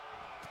angry.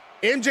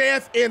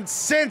 MJF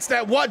incensed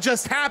at what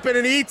just happened,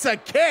 and he eats a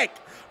kick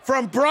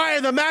from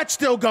Bryan. The match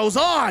still goes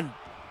on.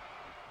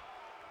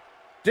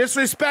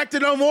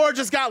 Disrespected No More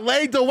just got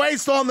laid to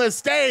waste on the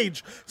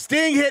stage.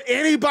 Sting hit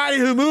anybody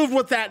who moved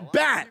with that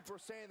bat.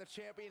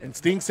 And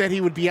Sting said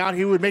he would be out.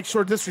 He would make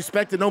sure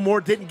Disrespected No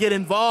More didn't get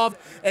involved,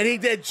 and he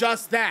did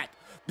just that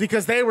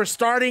because they were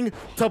starting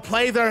to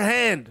play their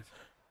hand.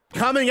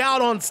 Coming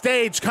out on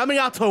stage, coming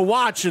out to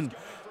watch, and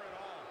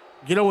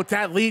you know what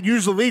that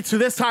usually leads to.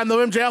 This time,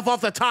 though, MJF off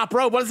the top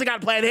rope. What does he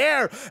got planned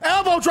here?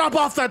 Elbow drop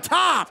off the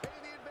top.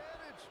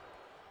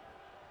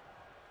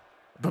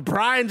 But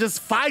Bryan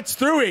just fights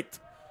through it.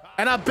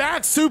 And a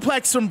back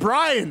suplex from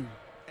Bryan.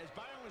 As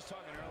Byron was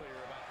talking earlier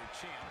about the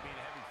champ being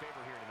a heavy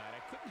favorite here tonight,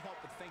 I couldn't help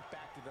but think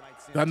back to the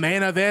night. The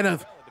main event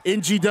of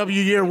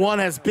NGW Year 1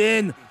 has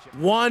been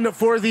one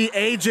for the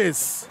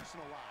ages.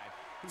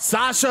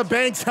 Sasha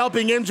Banks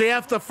helping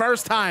MJF the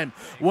first time.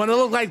 When it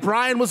looked like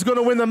Bryan was going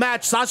to win the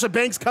match, Sasha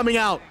Banks coming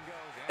out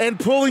and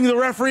pulling the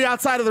referee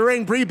outside of the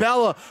ring. Brie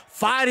Bella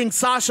fighting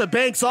Sasha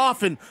Banks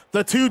off, and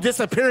the two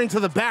disappearing to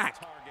the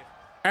back.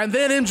 And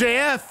then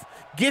MJF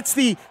gets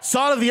the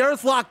Salt of the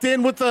Earth locked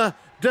in with the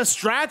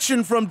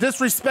distraction from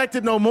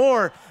Disrespected No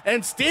More.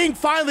 And Sting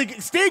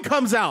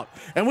comes out.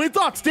 And we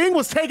thought Sting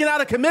was taken out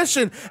of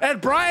commission,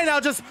 and Bryan now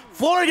just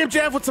flooring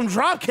MJF with some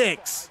drop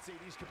kicks.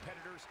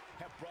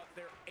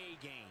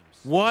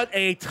 What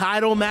a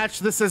title match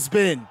this has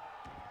been.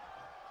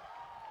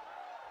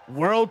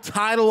 World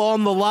title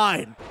on the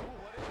line.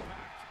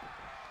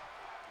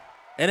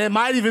 And it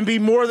might even be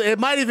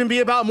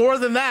about more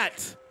than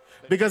that,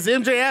 because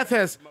MJF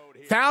has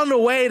found a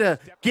way to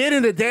get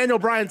into Daniel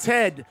Bryan's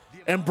head,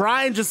 and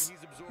Bryan just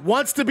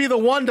wants to be the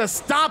one to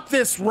stop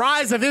this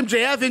rise of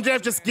MJF.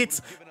 MJF just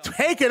gets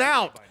taken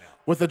out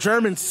with a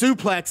German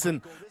suplex,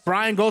 and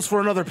Bryan goes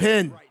for another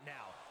pin.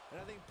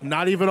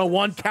 Not even a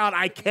 1 count.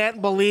 I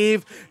can't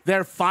believe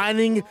they're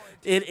finding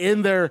it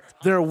in their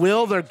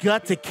will, their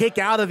gut to kick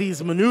out of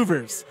these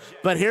maneuvers.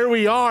 But here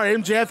we are,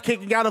 MJF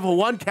kicking out of a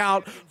 1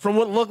 count from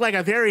what looked like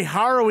a very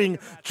harrowing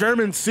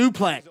German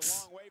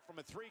suplex.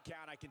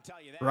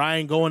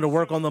 Bryan going to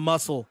work on the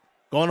muscle,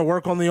 going to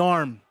work on the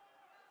arm.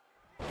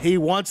 He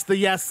wants the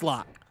yes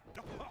lock.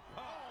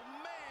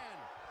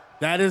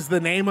 That is the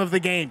name of the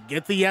game.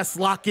 Get the yes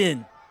lock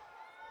in.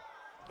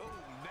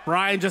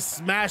 Bryan just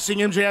smashing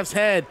MJF's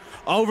head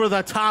over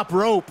the top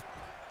rope.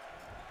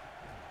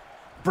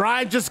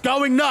 Bryan just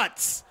going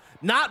nuts,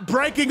 not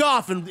breaking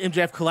off, and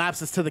MJF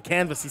collapses to the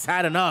canvas. He's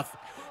had enough.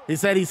 He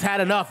said he's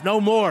had enough, no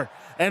more.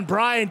 And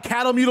Bryan,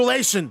 cattle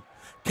mutilation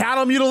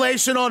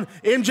on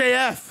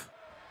MJF.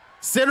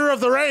 Center of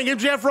the ring,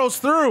 MJF rolls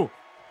through.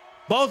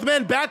 Both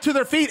men back to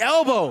their feet,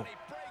 elbow.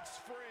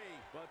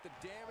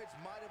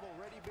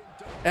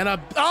 And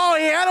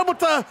he had him with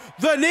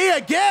the knee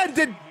again.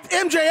 Did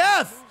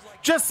MJF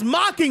just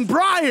mocking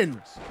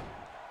Bryan?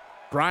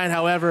 Bryan,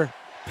 however,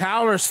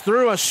 powers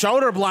through a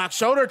shoulder block,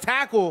 shoulder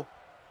tackle.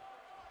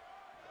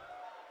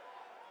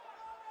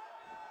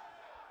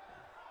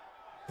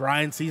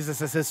 Bryan sees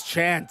this as his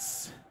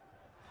chance.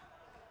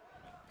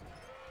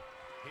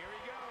 Here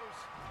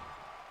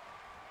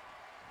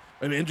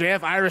he goes.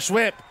 MJF Irish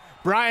whip.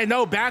 Bryan,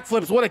 no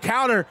backflips. What a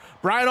counter.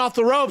 Bryan off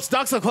the ropes,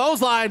 ducks a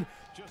clothesline,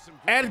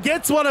 and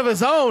gets one of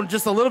his own.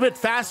 Just a little bit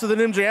faster than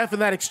MJF in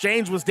that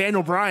exchange was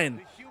Daniel Bryan.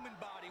 The human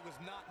body was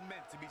not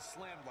meant to be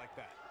slammed like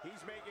that.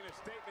 He's making a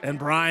statement. And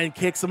Bryan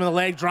kicks him in the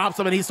leg, drops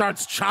him, and he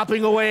starts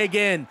chopping away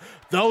again.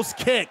 Those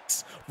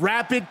kicks,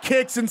 rapid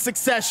kicks in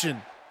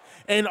succession.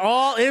 And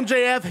all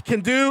MJF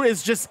can do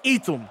is just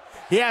eat them.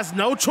 He has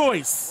no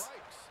choice.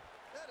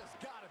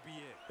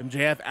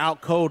 MJF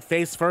out cold,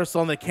 face first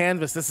on the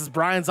canvas. This is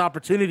Bryan's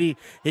opportunity.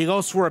 He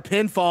goes for a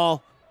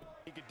pinfall.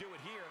 He could do it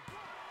here.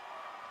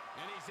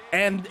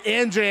 And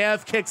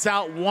MJF kicks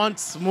out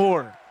once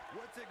more.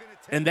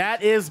 And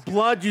that is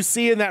blood you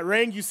see in that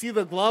ring. You see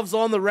the gloves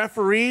on the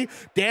referee.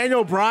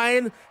 Daniel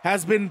Bryan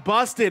has been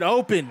busted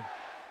open.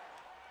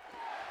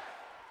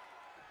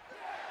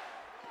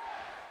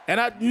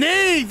 And a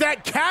knee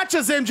that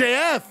catches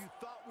MJF.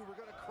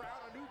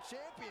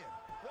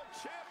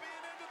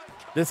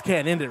 This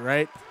can't end it,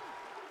 right?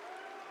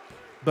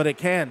 But it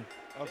can.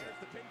 Okay.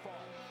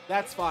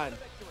 That's fine. And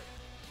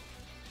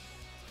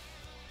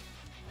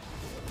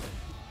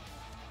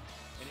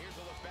here's a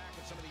look back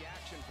at some of the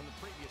action from the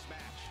previous match.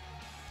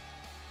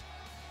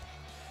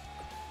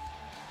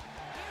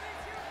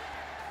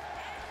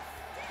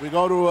 We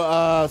go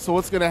to, so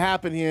what's going to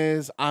happen here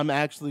is I'm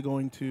actually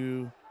going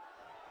to,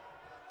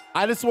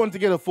 I just wanted to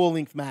get a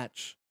full-length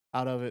match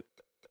out of it.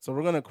 So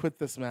we're going to quit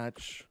this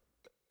match.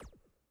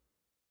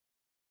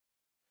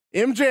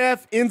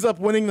 MJF ends up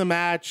winning the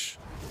match.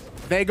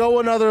 They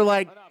go another,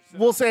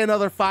 we'll say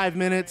another 5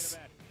 minutes,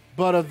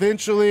 but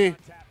eventually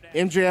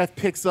MJF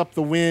picks up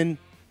the win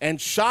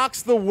and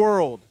shocks the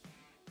world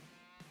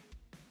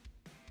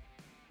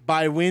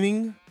by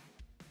winning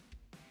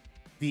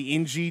the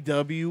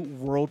NGW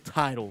World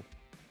Title.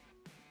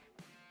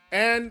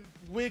 And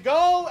we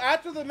go,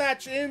 after the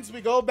match ends, we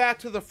go back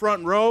to the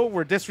front row.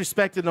 We're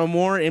disrespected no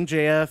more.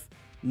 MJF,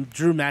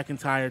 Drew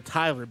McIntyre,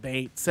 Tyler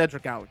Bate,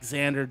 Cedric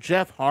Alexander,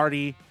 Jeff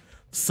Hardy,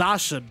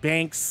 Sasha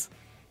Banks,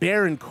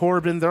 Baron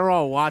Corbin, they're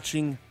all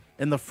watching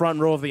in the front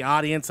row of the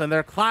audience, and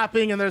they're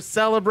clapping and they're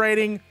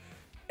celebrating.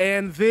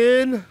 And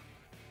then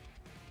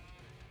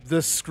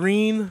the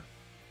screen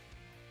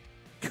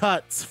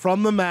cuts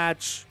from the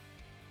match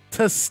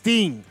to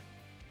Sting.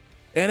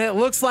 And it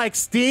looks like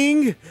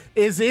Sting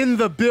is in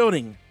the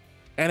building.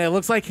 And it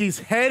looks like he's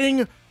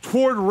heading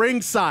toward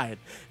ringside.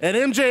 And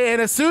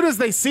as soon as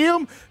they see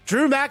him,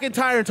 Drew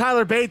McIntyre and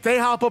Tyler Bate, they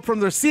hop up from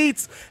their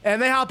seats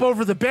and they hop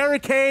over the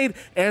barricade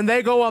and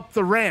they go up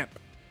the ramp.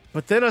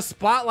 But then a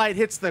spotlight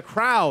hits the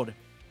crowd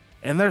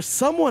and there's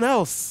someone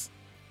else.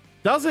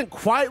 Doesn't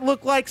quite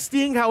look like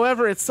Sting,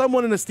 however, it's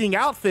someone in a Sting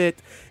outfit,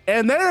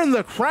 and they're in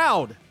the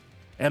crowd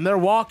and they're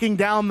walking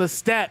down the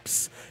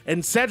steps.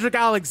 And Cedric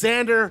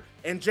Alexander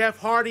and Jeff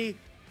Hardy,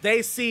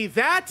 they see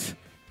that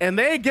and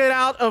they get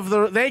up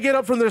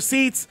from their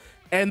seats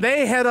and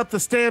they head up the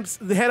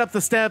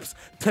steps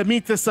to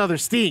meet this other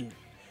Sting.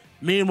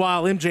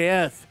 Meanwhile,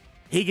 MJF,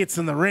 he gets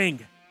in the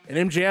ring,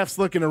 and MJF's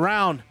looking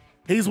around.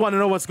 He's wanting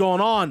to know what's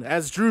going on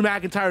as Drew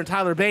McIntyre and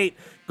Tyler Bate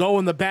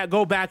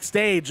go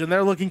backstage, and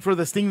they're looking for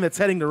the Sting that's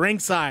heading to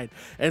ringside.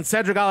 And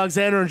Cedric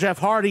Alexander and Jeff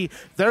Hardy,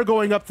 they're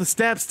going up the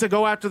steps to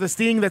go after the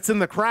Sting that's in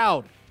the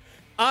crowd.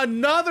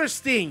 Another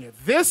Sting,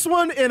 this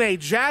one in a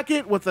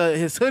jacket with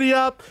his hoodie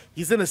up.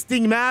 He's in a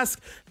Sting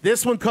mask.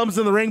 This one comes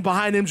in the ring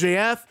behind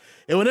MJF.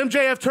 And when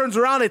MJF turns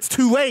around, it's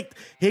too late.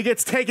 He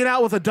gets taken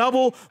out with a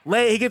double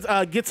leg. He gets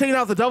taken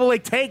out with a double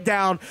leg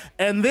takedown.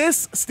 And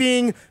this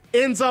Sting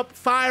ends up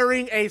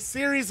firing a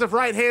series of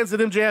right hands at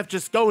MJF,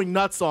 just going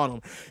nuts on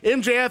him.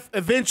 MJF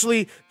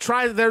eventually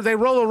they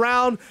roll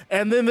around,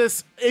 and then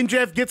this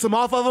MJF gets him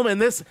off of him,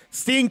 and this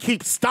Sting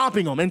keeps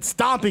stomping him and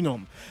stomping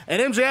him.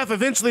 And MJF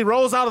eventually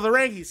rolls out of the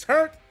ring. He's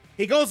hurt.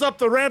 He goes up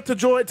the ramp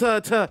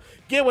to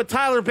get with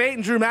Tyler Bate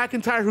and Drew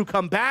McIntyre, who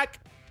come back.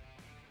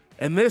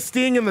 And this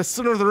Sting in the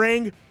center of the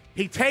ring,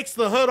 he takes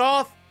the hood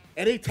off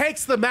and he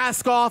takes the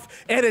mask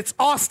off, and it's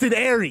Austin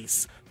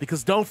Aries.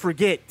 Because don't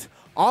forget,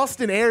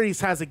 Austin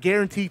Aries has a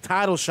guaranteed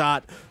title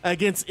shot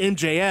against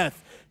MJF,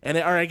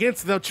 or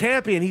against the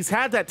champion. He's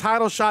had that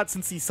title shot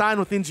since he signed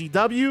with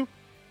NGW,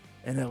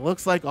 and it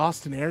looks like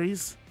Austin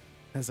Aries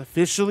has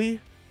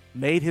officially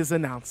made his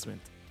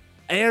announcement.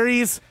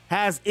 Aries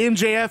has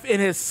MJF in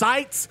his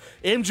sights.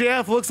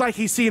 MJF looks like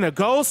he's seen a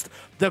ghost.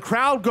 The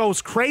crowd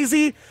goes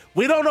crazy.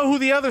 We don't know who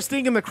the other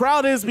Sting in the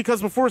crowd is,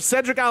 because before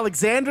Cedric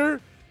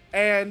Alexander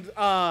and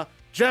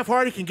Jeff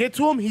Hardy can get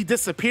to him, he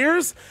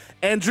disappears.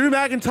 And Drew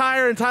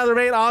McIntyre and Tyler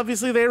Bate,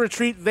 obviously, they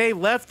retreat. They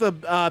left the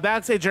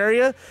backstage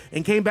area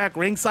and came back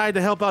ringside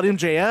to help out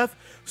MJF.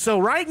 So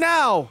right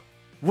now,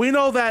 we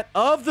know that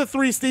of the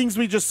 3 Stings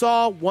we just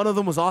saw, one of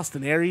them was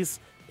Austin Aries,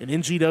 and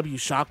NGW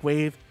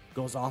Shockwave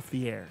goes off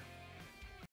the air.